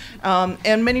purse.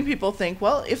 And many people think,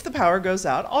 well, if the power goes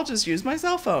out, I'll just use my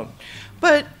cell phone.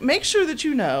 But make sure that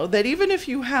you know that even if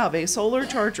you have a solar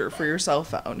charger for your cell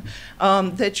phone,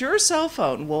 that your cell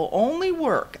phone will only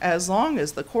work as long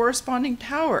as the corresponding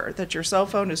tower that your cell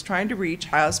phone is trying to reach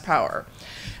has power.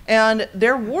 And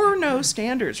there were no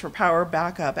standards for power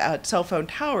backup at cell phone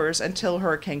towers until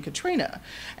Hurricane Katrina.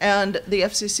 And the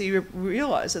FCC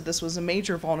realized that this was a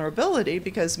major vulnerability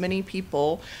because many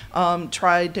people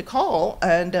tried to call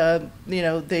and,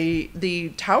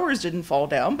 the towers didn't fall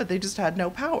down, but they just had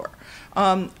no power.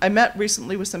 I met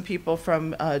recently with some people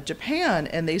from Japan,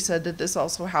 and they said that this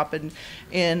also happened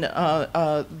in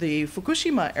the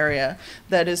Fukushima area,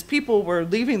 that as people were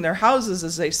leaving their houses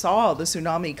as they saw the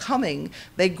tsunami coming,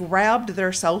 they grabbed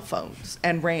their cell phones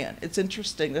and ran. It's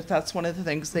interesting that that's one of the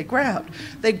things they grabbed.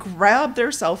 They grabbed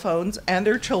their cell phones and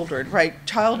their children, right?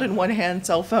 Child in one hand,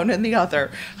 cell phone in the other.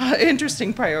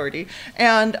 Interesting priority.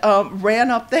 And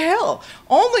ran up the hill,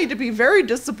 only to be very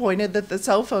disappointed that the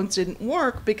cell phones didn't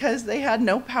work because they had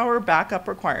no power backup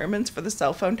requirements for the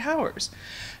cell phone towers.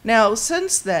 Now,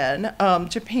 since then,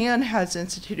 Japan has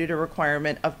instituted a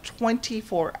requirement of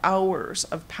 24 hours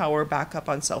of power backup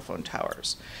on cell phone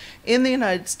towers. In the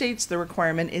United States, the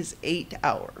requirement is 8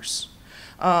 hours.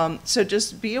 So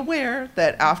just be aware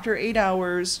that after 8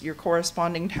 hours, your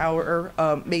corresponding tower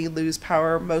may lose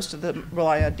power. Most of them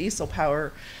rely on diesel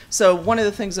power. So one of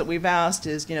the things that we've asked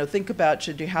is, think about,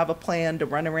 should you have a plan to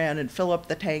run around and fill up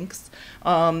the tanks?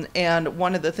 And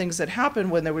one of the things that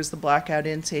happened when there was the blackout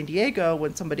in San Diego,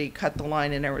 when somebody cut the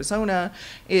line in Arizona,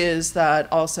 is that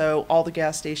also all the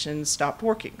gas stations stopped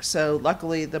working. So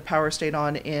luckily the power stayed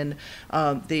on in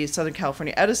the Southern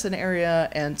California Edison area,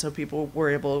 and so some people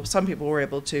were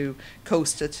able to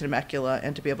coast to Temecula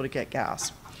and to be able to get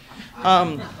gas.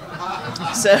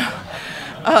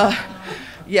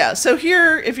 Yeah, so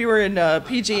here, if you were in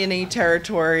PG&E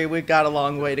territory, we've got a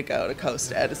long way to go to coast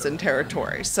to Edison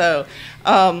territory. So,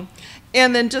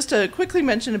 and then just to quickly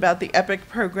mention about the EPIC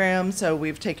program. So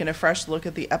we've taken a fresh look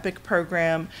at the EPIC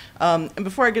program. And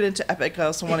before I get into EPIC, I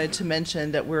also wanted to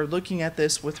mention that we're looking at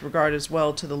this with regard as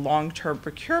well to the long-term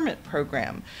procurement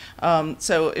program.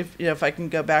 So if I can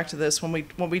go back to this, when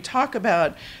we talk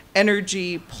about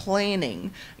energy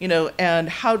planning, and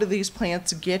how do these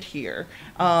plants get here?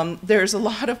 There's a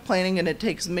lot of planning, and it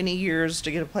takes many years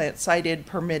to get a plant sited,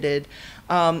 permitted.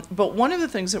 But one of the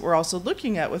things that we're also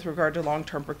looking at with regard to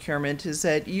long-term procurement is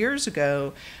that years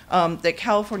ago, that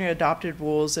California adopted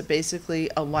rules that basically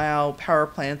allow power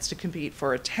plants to compete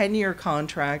for a 10-year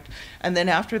contract, and then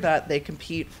after that, they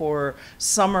compete for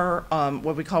summer,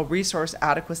 what we call resource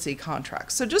adequacy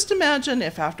contracts. So just imagine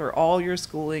if after all your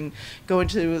schooling, going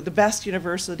to the best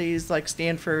universities like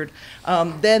Stanford,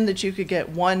 then that you could get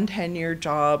one 10-year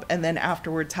job, and then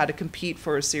afterwards had to compete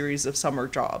for a series of summer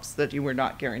jobs that you were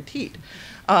not guaranteed.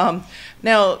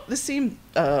 Now, this seemed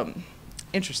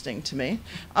interesting to me.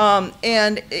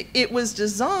 And it was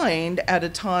designed at a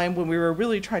time when we were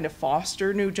really trying to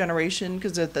foster new generation,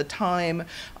 because at the time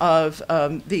of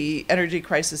the energy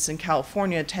crisis in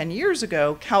California 10 years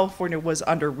ago, California was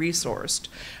under-resourced.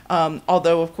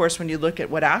 Although, of course, when you look at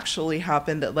what actually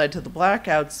happened that led to the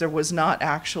blackouts, there was not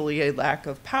actually a lack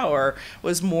of power. It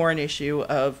was more an issue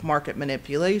of market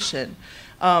manipulation.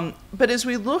 But as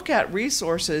we look at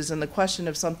resources and the question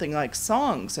of something like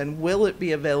songs, and will it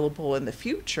be available in the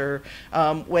future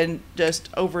when just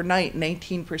overnight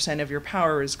 19% of your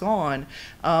power is gone,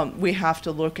 we have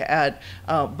to look at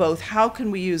both how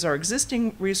can we use our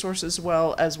existing resources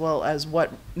well as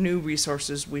what new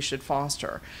resources we should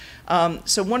foster.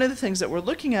 So one of the things that we're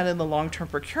looking at in the long-term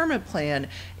procurement plan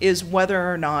is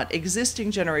whether or not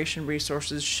existing generation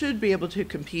resources should be able to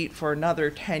compete for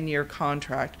another 10-year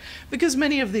contract, because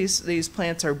many of these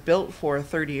plants are built for a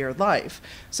 30-year life.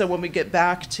 So when we get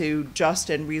back to just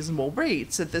and reasonable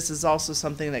rates, that this is also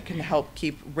something that can help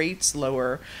keep rates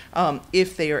lower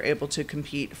if they are able to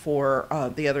compete for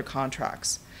the other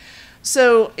contracts.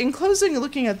 So in closing,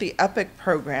 looking at the EPIC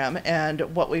program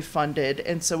and what we've funded,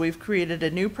 and so we've created a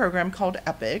new program called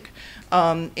EPIC,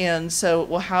 and so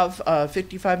we'll have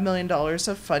 $55 million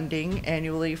of funding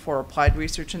annually for applied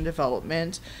research and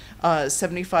development,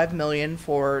 $75 million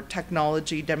for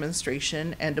technology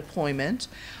demonstration and deployment,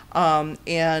 and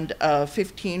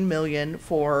 $15 million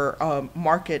for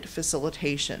market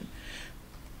facilitation.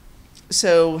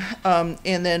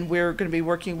 And then we're going to be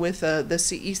working with the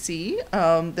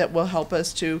CEC that will help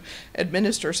us to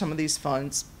administer some of these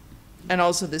funds. And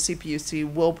also the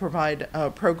CPUC will provide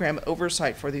program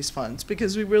oversight for these funds,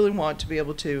 because we really want to be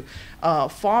able to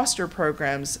foster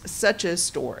programs such as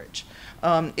storage.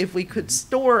 If we could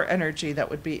store energy, that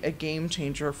would be a game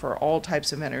changer for all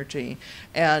types of energy.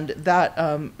 And that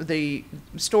the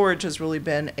storage has really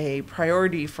been a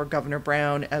priority for Governor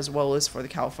Brown as well as for the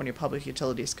California Public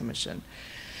Utilities Commission.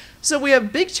 So we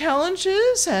have big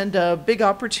challenges and big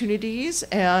opportunities,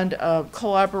 and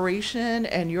collaboration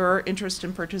and your interest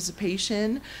and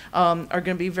participation are going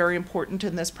to be very important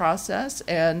in this process.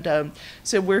 And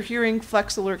so we're hearing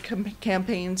Flex Alert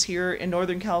campaigns here in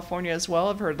Northern California as well.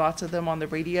 I've heard lots of them on the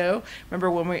radio.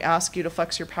 Remember when we ask you to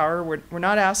flex your power, we're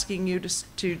not asking you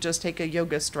to just take a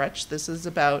yoga stretch. This is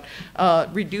about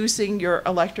reducing your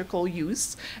electrical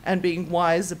use and being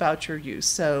wise about your use.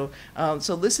 So,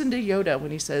 so listen to Yoda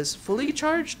when he says, fully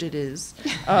charged it is,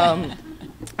 and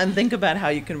think about how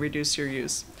you can reduce your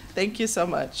use. Thank you so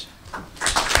much.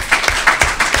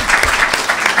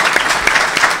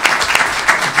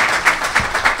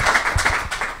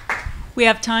 We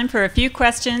have time for a few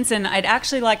questions, and I'd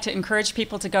actually like to encourage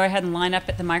people to go ahead and line up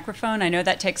at the microphone. I know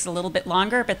that takes a little bit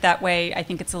longer, but that way I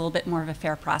think it's a little bit more of a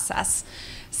fair process.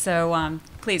 So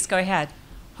please go ahead.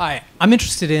 Hi, I'm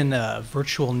interested in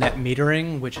virtual net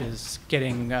metering, which is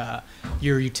getting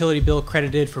your utility bill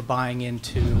credited for buying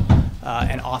into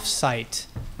an off-site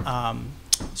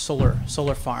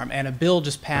solar farm. And a bill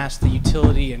just passed the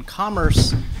Utility and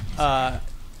Commerce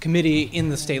Committee in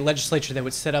the state legislature that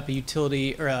would set up a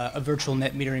utility or a virtual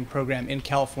net metering program in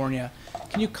California.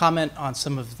 Can you comment on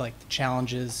some of the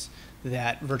challenges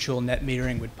that virtual net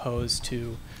metering would pose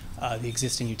to the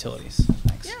existing utilities?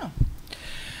 Thanks. Yeah.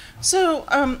 So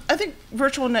I think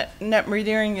virtual net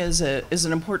metering is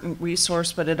an important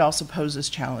resource, but it also poses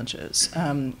challenges.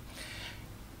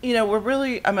 You know,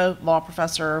 I'm a law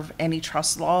professor of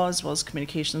antitrust law as well as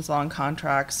communications law and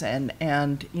contracts,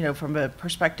 and you know, from a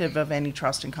perspective of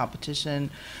antitrust and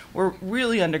competition, we're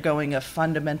really undergoing a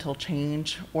fundamental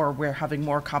change, or we're having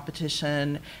more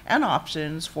competition and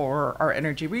options for our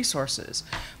energy resources.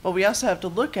 But we also have to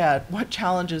look at what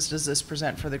challenges does this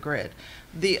present for the grid.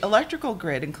 The electrical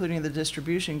grid, including the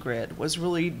distribution grid, was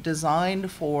really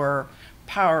designed for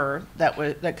power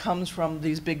that comes from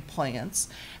these big plants,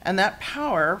 and that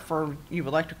power, for you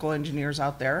electrical engineers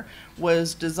out there,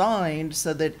 was designed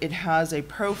so that it has a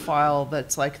profile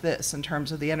that's like this in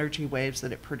terms of the energy waves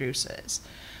that it produces.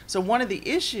 So one of the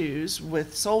issues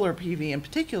with solar PV in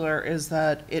particular is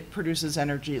that it produces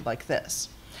energy like this.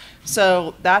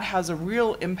 So that has a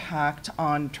real impact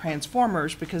on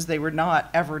transformers, because they were not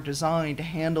ever designed to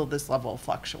handle this level of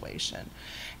fluctuation.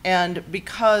 And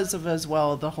because of, as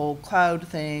well, the whole cloud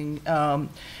thing,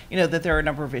 you know, that there are a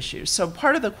number of issues. So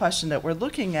part of the question that we're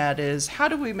looking at is, how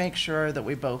do we make sure that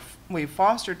we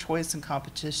foster choice and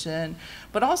competition,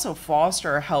 but also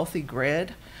foster a healthy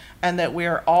grid, and that we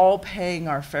are all paying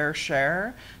our fair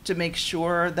share to make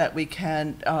sure that we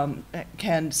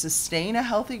can sustain a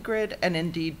healthy grid, and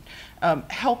indeed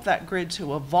help that grid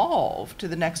to evolve to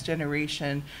the next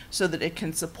generation so that it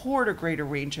can support a greater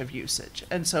range of usage.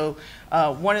 And so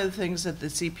one of the things that the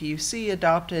CPUC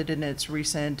adopted in its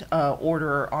recent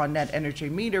order on net energy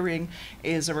metering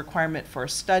is a requirement for a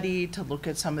study to look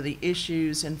at some of the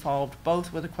issues involved,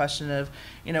 both with the question of,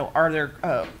 you know, are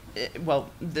there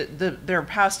there are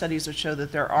past studies that show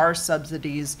that there are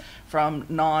subsidies from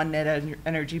non-net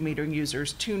energy metering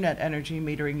users to net energy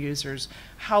metering users.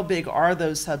 How big are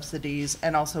those subsidies?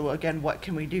 And also, again, what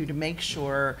can we do to make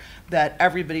sure that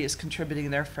everybody is contributing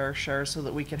their fair share so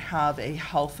that we can have a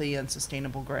healthy and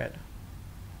sustainable grid?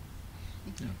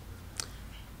 Yeah.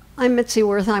 I'm Mitzi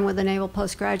Worth. I'm with the Naval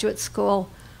Postgraduate School.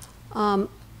 I'm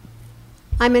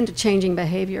into changing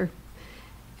behavior.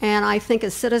 And I think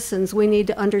as citizens, we need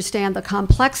to understand the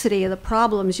complexity of the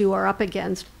problems you are up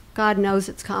against. God knows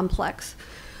it's complex.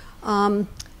 I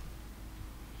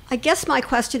guess my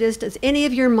question is, does any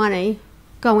of your money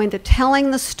go into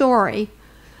telling the stories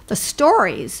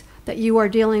that you are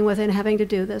dealing with in having to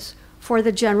do this for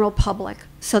the general public,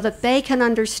 so that they can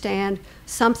understand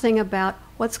something about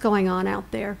what's going on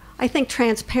out there? I think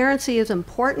transparency is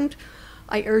important.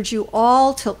 I urge you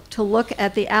all to look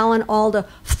at the Alan Alda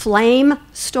flame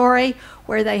story,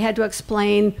 where they had to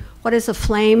explain what is a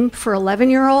flame for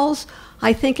 11-year-olds.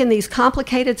 I think in these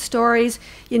complicated stories,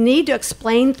 you need to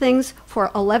explain things for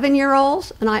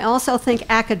 11-year-olds. And I also think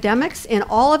academics in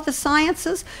all of the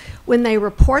sciences, when they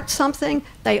report something,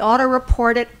 they ought to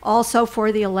report it also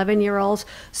for the 11-year-olds,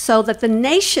 so that the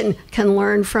nation can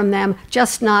learn from them,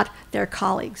 just not their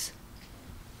colleagues.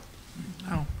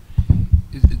 Oh.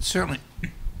 It's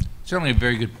certainly a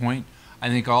very good point. I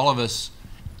think all of us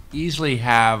easily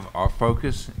have our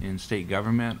focus in state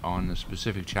government on the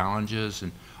specific challenges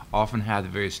and often have the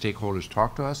various stakeholders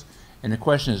talk to us. And the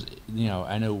question is, you know,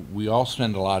 I know we all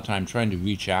spend a lot of time trying to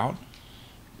reach out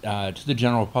to the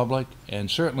general public, and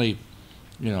certainly,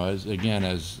 you know, as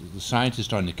the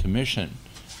scientist on the commission,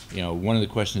 you know, one of the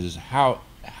questions is how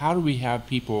do we have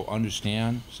people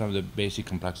understand some of the basic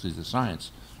complexities of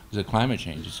science? Because of climate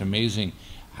change, it's amazing,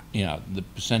 you know, the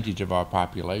percentage of our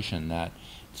population that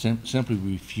simply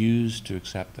refuse to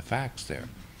accept the facts there.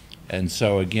 And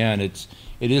so again, it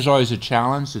is always a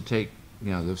challenge to take,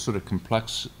 you know, the sort of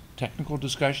complex technical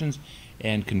discussions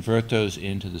and convert those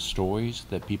into the stories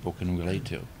that people can relate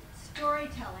to.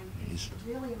 Storytelling is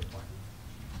really important.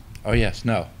 Oh yes,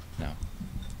 no.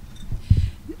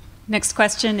 Next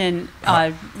question, and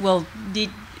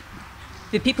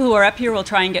the people who are up here will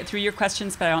try and get through your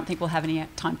questions, but I don't think we'll have any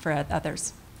time for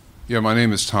others. Yeah, my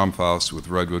name is Tom Faust with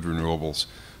Redwood Renewables.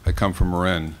 I come from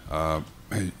Marin.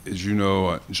 As you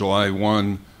know, July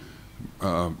 1,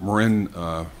 Marin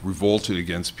revolted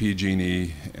against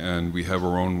PG&E, and we have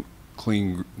our own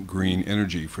clean green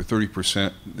energy for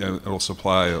 30%. It'll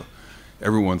supply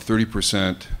everyone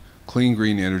 30% clean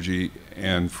green energy,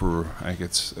 and for, I think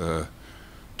it's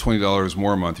 $20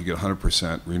 more a month, you get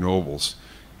 100% renewables.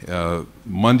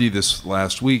 Monday this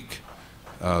last week,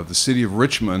 the city of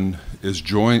Richmond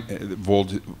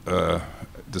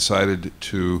decided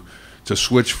to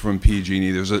switch from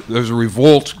PG&E. There's a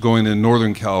revolt going in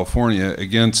Northern California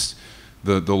against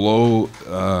the low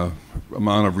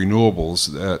amount of renewables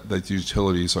that the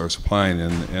utilities are supplying,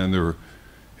 and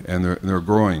they're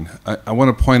growing. I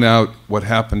want to point out what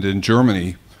happened in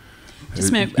Germany. Just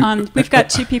a minute. We've got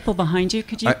two people behind you.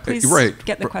 Could you please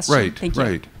get the question? Right. Thank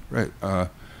you. Right.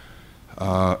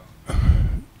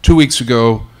 2 weeks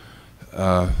ago,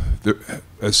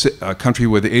 a country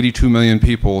with 82 million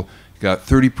people got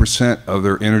 30% of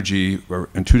their energy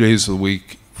in 2 days of the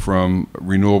week from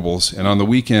renewables, and on the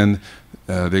weekend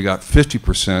they got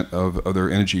 50% of their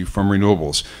energy from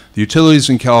renewables. The utilities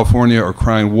in California are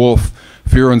crying wolf,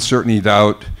 fear, uncertainty,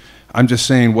 doubt. I'm just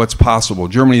saying what's possible.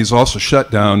 Germany has also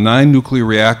shut down 9 nuclear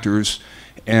reactors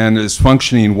and is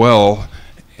functioning well.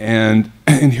 And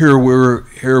here we're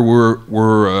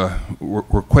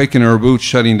quaking our boots,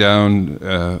 shutting down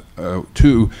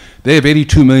too. They have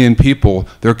 82 million people.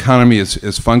 Their economy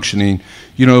is functioning.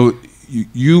 You know,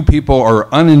 you people are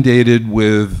inundated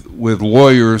with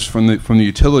lawyers from the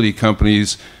utility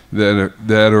companies that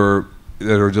are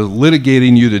just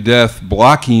litigating you to death,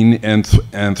 blocking and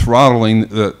throttling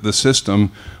the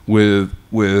system with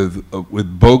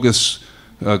bogus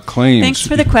claims. Thanks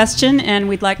for the question, and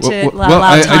we'd like to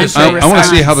allow time for I want to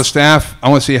see how the staff. I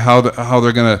want to see how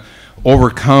they're going to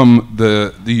overcome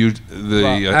the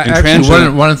actually,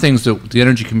 one of the things that the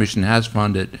Energy Commission has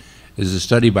funded is a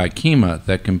study by KEMA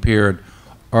that compared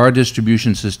our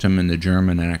distribution system in the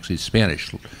German and actually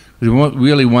Spanish. We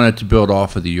really wanted to build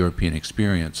off of the European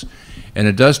experience, and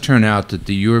it does turn out that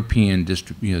the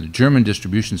the German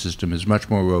distribution system is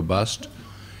much more robust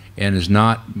and is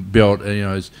not built.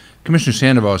 As Commissioner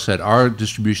Sandoval said, our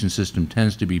distribution system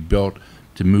tends to be built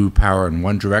to move power in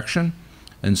one direction,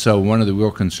 and so one of the real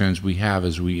concerns we have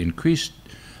as we increase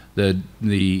the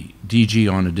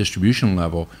DG on a distribution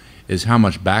level is how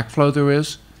much backflow there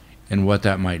is and what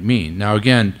that might mean. Now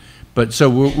again, so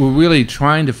we're really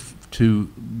trying to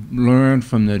learn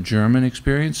from the German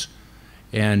experience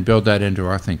and build that into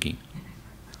our thinking.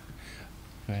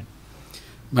 Go ahead.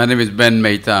 My name is Ben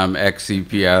Mehta. I'm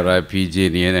ex-CPRI,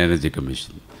 PG&E, and Energy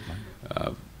Commission.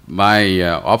 My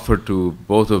offer to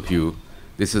both of you,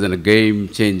 this is a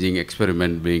game-changing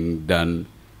experiment being done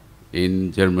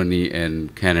in Germany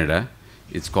and Canada.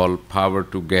 It's called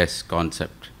power-to-gas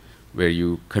concept, where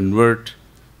you convert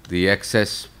the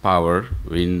excess power,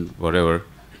 wind, whatever,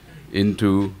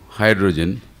 into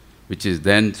hydrogen, which is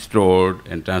then stored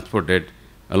and transported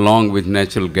along with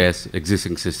natural gas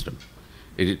existing system.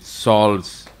 It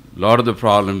solves a lot of the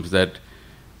problems that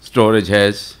storage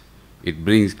has. It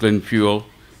brings clean fuel.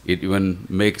 It even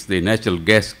makes the natural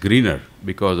gas greener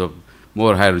because of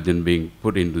more hydrogen being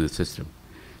put into the system.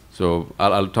 So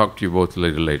I'll talk to you both a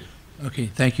little later. Okay,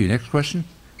 thank you. Next question.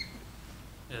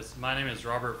 Yes, my name is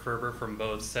Robert Ferber from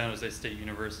both San Jose State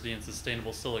University and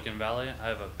Sustainable Silicon Valley. I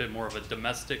have a bit more of a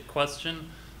domestic question.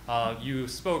 You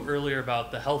spoke earlier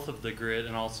about the health of the grid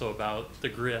and also about the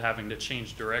grid having to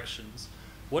change directions.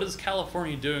 What is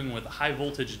California doing with high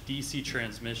voltage DC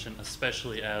transmission,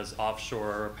 especially as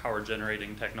offshore power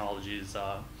generating technologies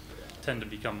tend to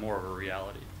become more of a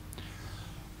reality?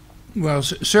 Well,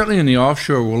 certainly in the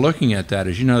offshore, we're looking at that.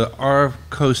 As you know, our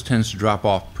coast tends to drop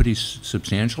off pretty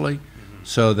substantially,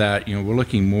 so that, you know, we're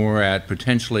looking more at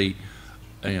potentially,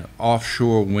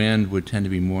 offshore wind would tend to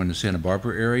be more in the Santa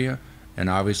Barbara area, and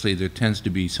obviously there tends to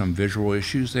be some visual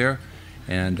issues there,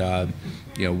 and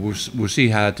we'll see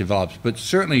how it develops. But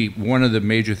certainly one of the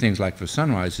major things, like for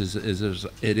Sunrise, is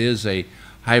it is a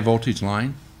high voltage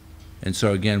line, and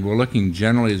so again, we're looking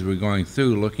generally as we're going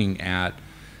through, looking at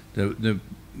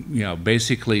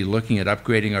basically looking at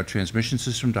upgrading our transmission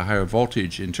system to higher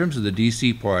voltage. In terms of the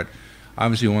DC part,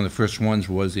 obviously one of the first ones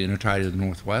was the Intertie to the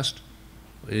Northwest,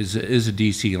 is a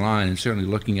DC line, and certainly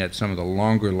looking at some of the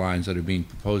longer lines that are being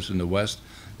proposed in the West,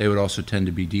 they would also tend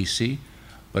to be DC.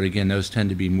 But again, those tend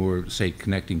to be more, say,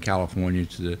 connecting California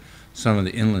to some of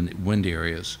the inland wind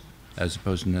areas, as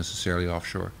opposed to necessarily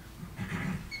offshore.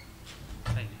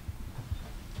 Thank you.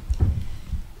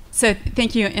 So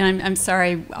thank you, and I'm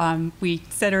sorry, we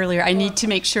said earlier, I need to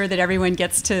make sure that everyone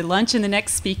gets to lunch in the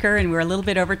next speaker, and we're a little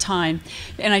bit over time.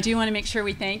 And I do want to make sure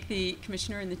we thank the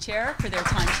commissioner and the chair for their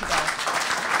time today.